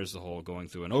then there's the whole going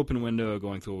through an open window,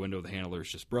 going through a window the handler is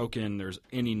just broken. There's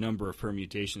any number of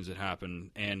permutations that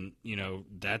happen. And,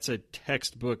 that's a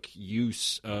textbook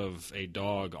use of a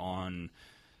dog on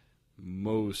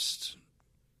most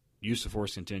use of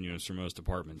force continuums for most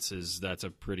departments. That's a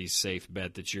pretty safe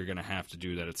bet that you're going to have to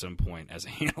do that at some point as a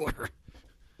handler.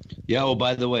 Yeah, oh,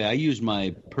 by the way, I used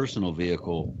my personal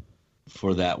vehicle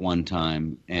for that one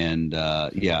time, and my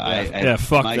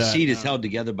seat is held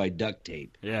together by duct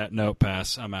tape. Yeah, no,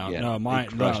 pass. I'm out. Yeah,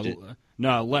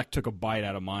 no, Lek took a bite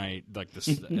out of my like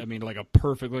a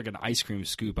perfect like an ice cream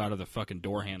scoop out of the fucking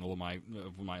door handle of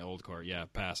my old car. Yeah,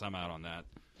 pass. I'm out on that.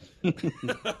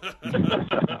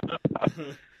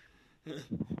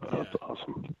 That's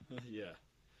awesome. Yeah.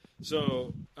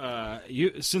 So,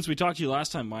 since we talked to you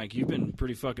last time, Mike, you've been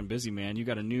pretty fucking busy, man. You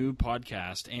got a new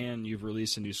podcast and you've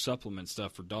released a new supplement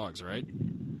stuff for dogs, right?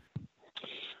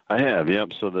 I have, yep.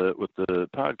 So with the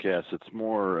podcast, it's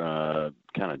more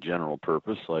kind of general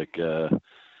purpose. Like, for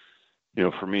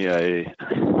me, I've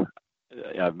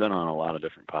been on a lot of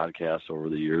different podcasts over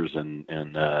the years, and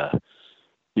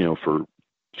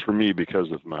for me,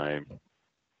 because of my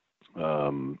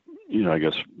I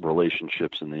guess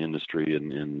relationships in the industry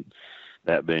and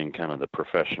that being kind of the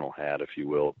professional hat, if you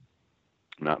will.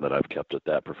 Not that I've kept it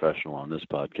that professional on this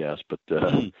podcast, but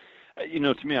to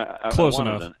me, I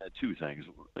wanted two things.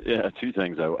 Yeah, 2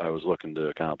 things I was looking to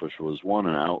accomplish was, one,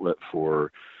 an outlet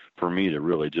for me to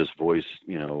really just voice,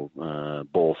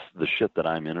 both the shit that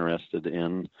I'm interested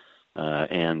in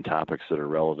and topics that are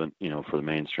relevant, for the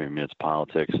mainstream. I mean, it's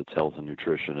politics, it's health and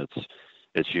nutrition,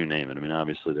 it's you name it. I mean,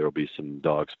 obviously there will be some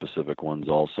dog-specific ones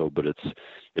also, but it's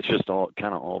just all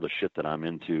the shit that I'm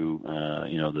into.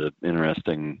 The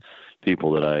interesting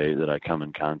people that I come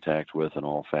in contact with in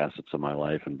all facets of my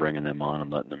life, and bringing them on and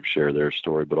letting them share their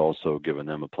story, but also giving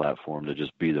them a platform to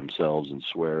just be themselves and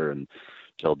swear and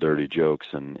tell dirty jokes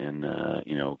and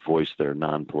voice their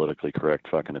non-politically correct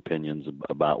fucking opinions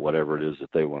about whatever it is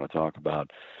that they want to talk about,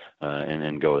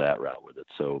 and go that route with it.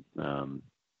 So.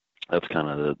 That's kind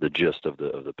of the gist of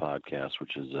the podcast,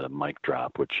 which is a mic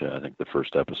drop, which I think the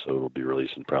first episode will be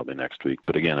releasing probably next week.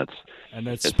 But again,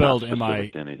 it's spelled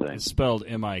anything. It's spelled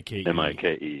M-I-K-E.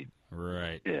 M-I-K-E.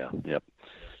 Right. Yeah. Yep.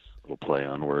 We'll play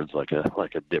on words like a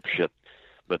dipshit.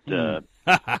 But and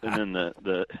then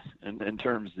in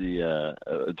terms of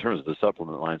the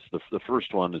supplement lines, the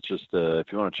first one is just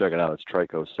if you want to check it out, it's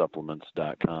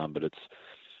trichosupplements.com. But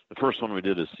the first one we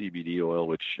did is CBD oil,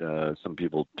 which some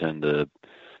people tend to.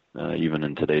 Even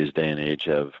in today's day and age,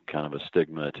 have kind of a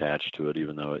stigma attached to it,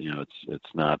 even though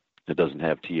it's not it doesn't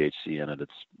have THC in it.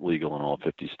 It's legal in all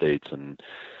 50 states, and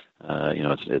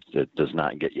it does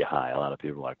not get you high. A lot of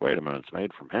people are like, wait a minute, it's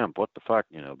made from hemp. What the fuck?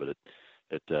 But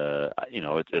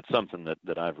it's something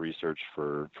that I've researched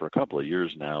for a couple of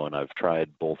years now, and I've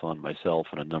tried both on myself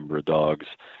and a number of dogs,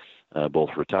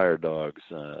 both retired dogs,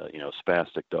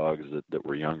 spastic dogs that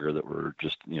were younger, that were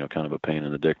just, kind of a pain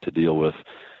in the dick to deal with,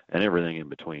 and everything in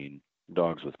between.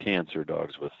 Dogs with cancer,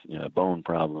 dogs with bone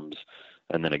problems,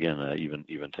 and then again,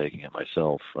 even taking it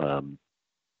myself,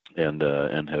 and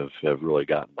have really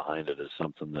gotten behind it as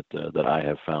something that I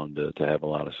have found to have a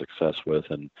lot of success with,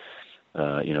 and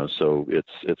so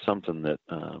it's something that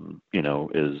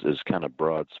is kind of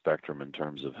broad spectrum in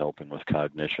terms of helping with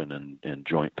cognition and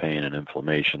joint pain and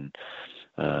inflammation,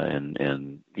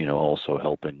 and also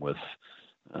helping with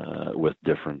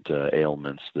different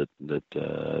ailments that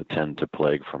tend to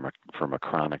plague from a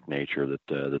chronic nature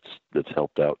that's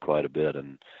helped out quite a bit.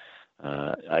 And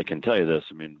I can tell you this,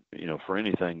 I mean, for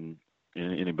anybody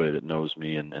that knows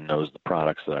me and knows the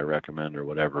products that I recommend or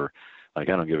whatever, like,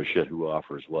 I don't give a shit who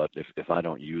offers what. If I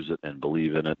don't use it and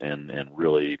believe in it and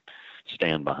really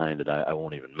stand behind it, I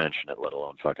won't even mention it, let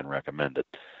alone fucking recommend it.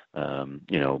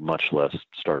 Much less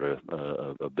start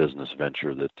a business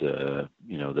venture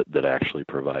that actually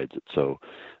provides it. So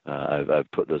I've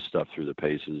put this stuff through the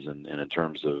paces, and in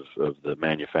terms of the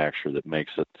manufacturer that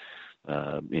makes it,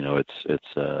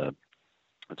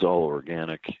 it's all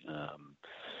organic,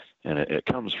 and it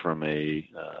comes from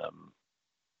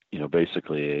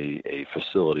basically a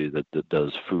facility that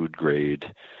does food grade,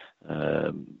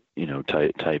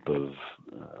 type of,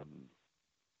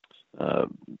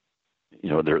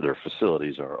 their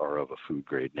facilities are of a food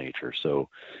grade nature. So,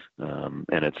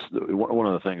 and it's one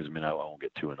of the things, I mean, I won't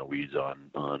get too in the weeds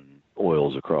on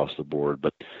oils across the board,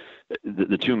 but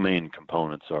the two main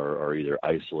components are either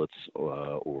isolates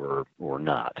or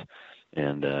not.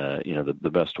 And,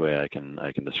 the best way I can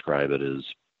describe it is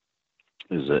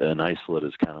an isolate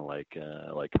is kind of like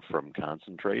from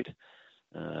concentrate.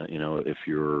 If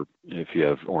you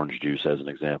have orange juice as an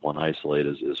example, an isolate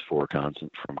is from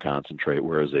concentrate,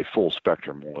 whereas a full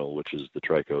spectrum oil, which is the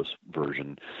Trichos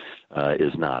version,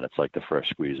 is not. It's like the fresh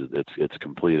squeeze. It's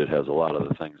complete. It has a lot of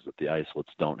the things that the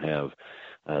isolates don't have.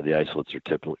 The isolates are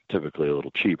typically a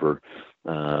little cheaper,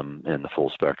 and the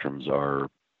full spectrums are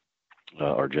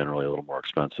generally a little more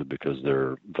expensive because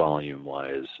they're volume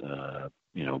wise,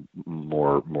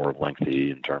 more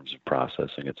lengthy in terms of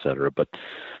processing, et cetera. But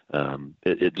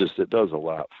it does a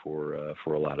lot for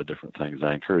a lot of different things.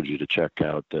 I encourage you to check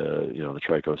out the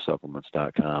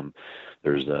trichosupplements.com.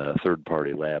 There's a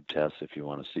third-party lab tests if you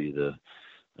want to see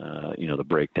the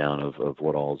breakdown of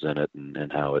what all's in it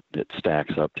and how it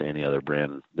stacks up to any other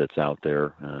brand that's out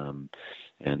there.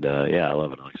 I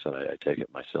love it. Like I said, I take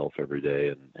it myself every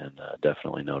day and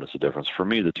definitely notice a difference. For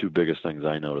me, the two biggest things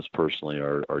I notice personally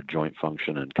are joint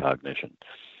function and cognition.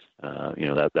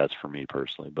 That's for me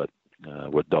personally. But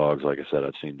with dogs, like I said,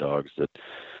 I've seen dogs that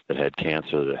had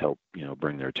cancer that help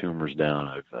bring their tumors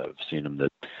down. I've seen them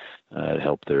that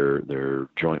help their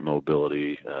joint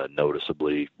mobility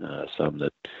noticeably. Some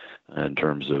that, in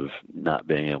terms of not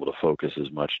being able to focus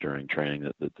as much during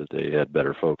training, that they had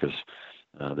better focus.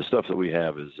 The stuff that we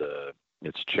have is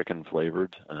it's chicken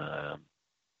flavored,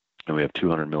 and we have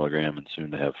 200 milligram and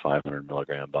soon to have 500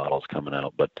 milligram bottles coming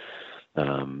out. But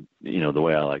the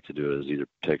way I like to do it is either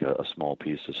take a small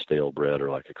piece of stale bread or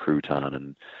like a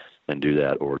crouton and do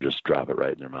that, or just drop it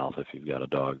right in their mouth if you've got a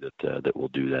dog that will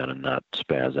do that and not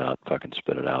spaz out, fucking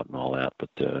spit it out and all that. But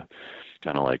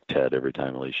kind of like Ted every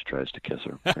time Alicia tries to kiss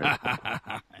her. Right?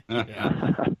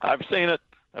 I've seen it.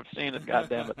 God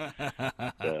damn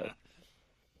it.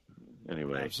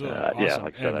 Anyway, awesome.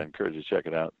 Like I said, I encourage you to check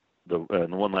it out.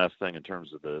 And one last thing in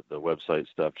terms of the website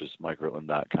stuff, just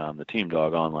MikeRitland.com. The Team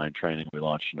Dog online training, we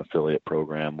launched an affiliate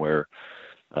program where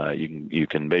you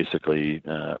can basically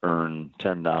earn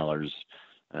 $10,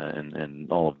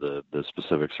 and all of the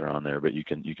specifics are on there. But you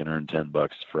can earn $10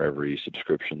 for every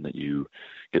subscription that you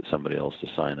get somebody else to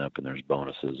sign up, and there's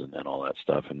bonuses and all that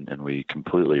stuff. And we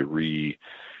completely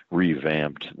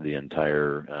revamped the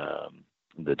entire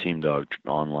the Team Dog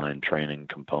online training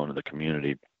component of the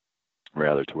community,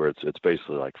 rather to where it's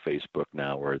basically like Facebook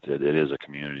now, where it is a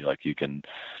community. Like, you can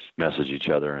message each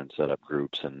other and set up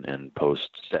groups and post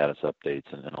status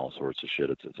updates and all sorts of shit.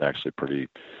 It's actually pretty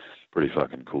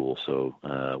fucking cool. So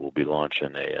we'll be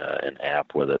launching an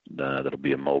app with it that'll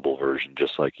be a mobile version,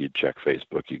 just like you'd check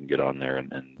Facebook. You can get on there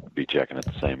and be checking it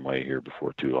the same way here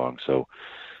before too long. So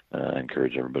I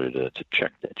encourage everybody to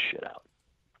check that shit out.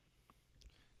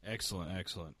 Excellent.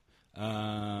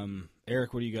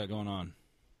 Eric, what do you got going on?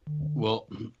 Well,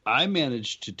 I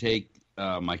managed to take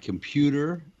my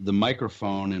computer, the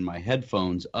microphone, and my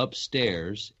headphones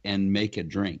upstairs and make a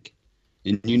drink,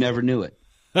 and you never knew it.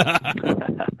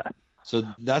 So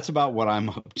that's about what I'm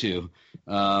up to.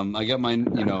 I got my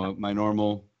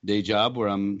normal day job where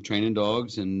I'm training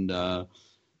dogs, and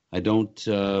I don't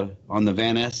on the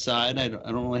Van Ness side. I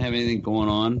don't really have anything going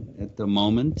on at the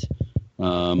moment.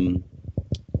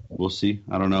 We'll see.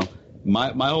 I don't know.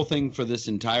 My whole thing for this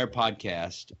entire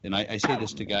podcast, and I say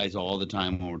this to guys all the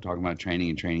time when we're talking about training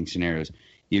and training scenarios,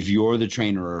 if you're the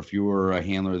trainer or if you're a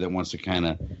handler that wants to kind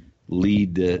of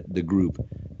lead the group,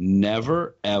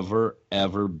 never, ever,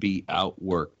 ever be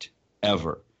outworked,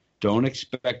 ever. Don't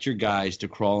expect your guys to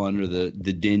crawl under the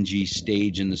dingy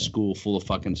stage in the school full of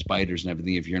fucking spiders and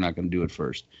everything if you're not going to do it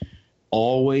first.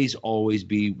 Always, always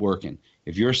be working.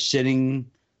 If you're sitting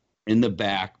in the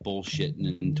back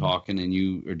bullshitting and talking and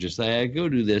you are just like, go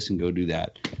do this and go do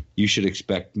that, you should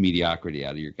expect mediocrity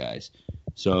out of your guys.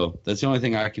 So that's the only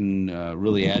thing I can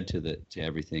really add to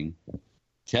everything.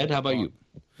 Ted, how about you?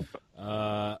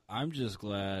 I'm just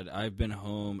glad I've been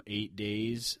home 8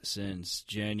 days since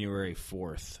January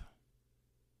 4th.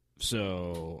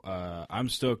 So I'm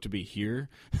stoked to be here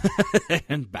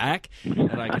and back,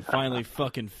 and I can finally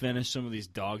fucking finish some of these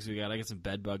dogs we got. I got some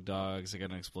bedbug dogs. I got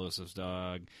an explosives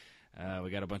dog. We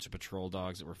got a bunch of patrol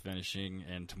dogs that we're finishing,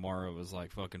 and tomorrow was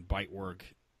like fucking bite work,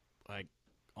 like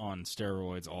on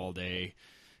steroids all day.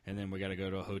 And then we got to go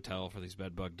to a hotel for these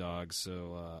bedbug dogs.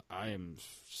 So I am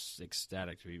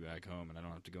ecstatic to be back home, and I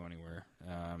don't have to go anywhere.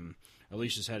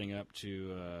 Alicia's heading up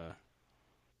to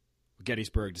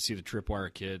Gettysburg to see the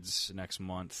Tripwire kids next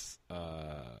month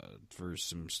for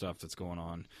some stuff that's going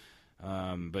on.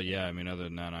 But yeah, I mean, other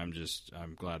than that, I'm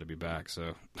glad to be back.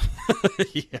 So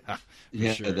yeah,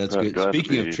 sure. That's good.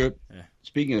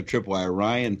 Speaking of Tripwire,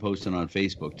 Ryan posted on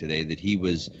Facebook today that he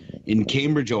was in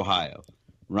Cambridge, Ohio.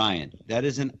 Ryan, that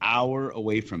is an hour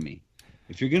away from me.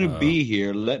 If you're going to be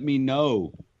here, let me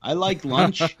know. I like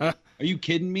lunch. Are you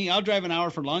kidding me? I'll drive an hour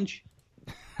for lunch.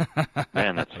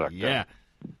 Man, that sucked. Yeah.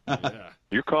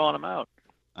 You're calling them out.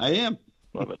 I am.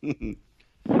 Love it.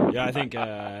 Yeah, I think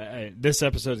this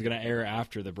episode is going to air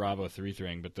after the Bravo 3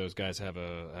 thing, but those guys have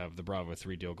the Bravo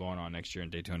 3 deal going on next year in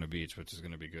Daytona Beach, which is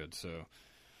going to be good. So,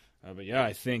 but yeah,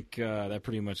 I think that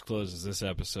pretty much closes this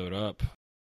episode up.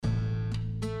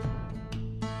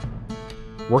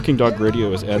 Working Dog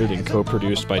Radio is edited and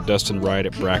co-produced by Dustin Wright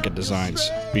at Bracket Designs.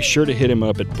 Be sure to hit him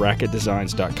up at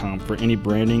bracketdesigns.com for any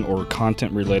branding or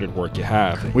content-related work you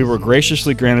have. We were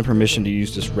graciously granted permission to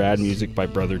use this rad music by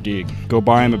Brother Deeg. Go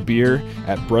buy him a beer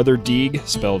at Brother Deeg,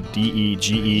 spelled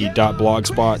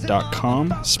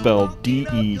DEGE.blogspot.com, spelled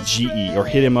DEGE, or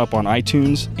hit him up on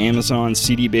iTunes, Amazon,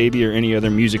 CD Baby, or any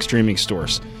other music streaming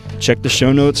stores. Check the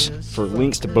show notes for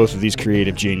links to both of these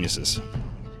creative geniuses.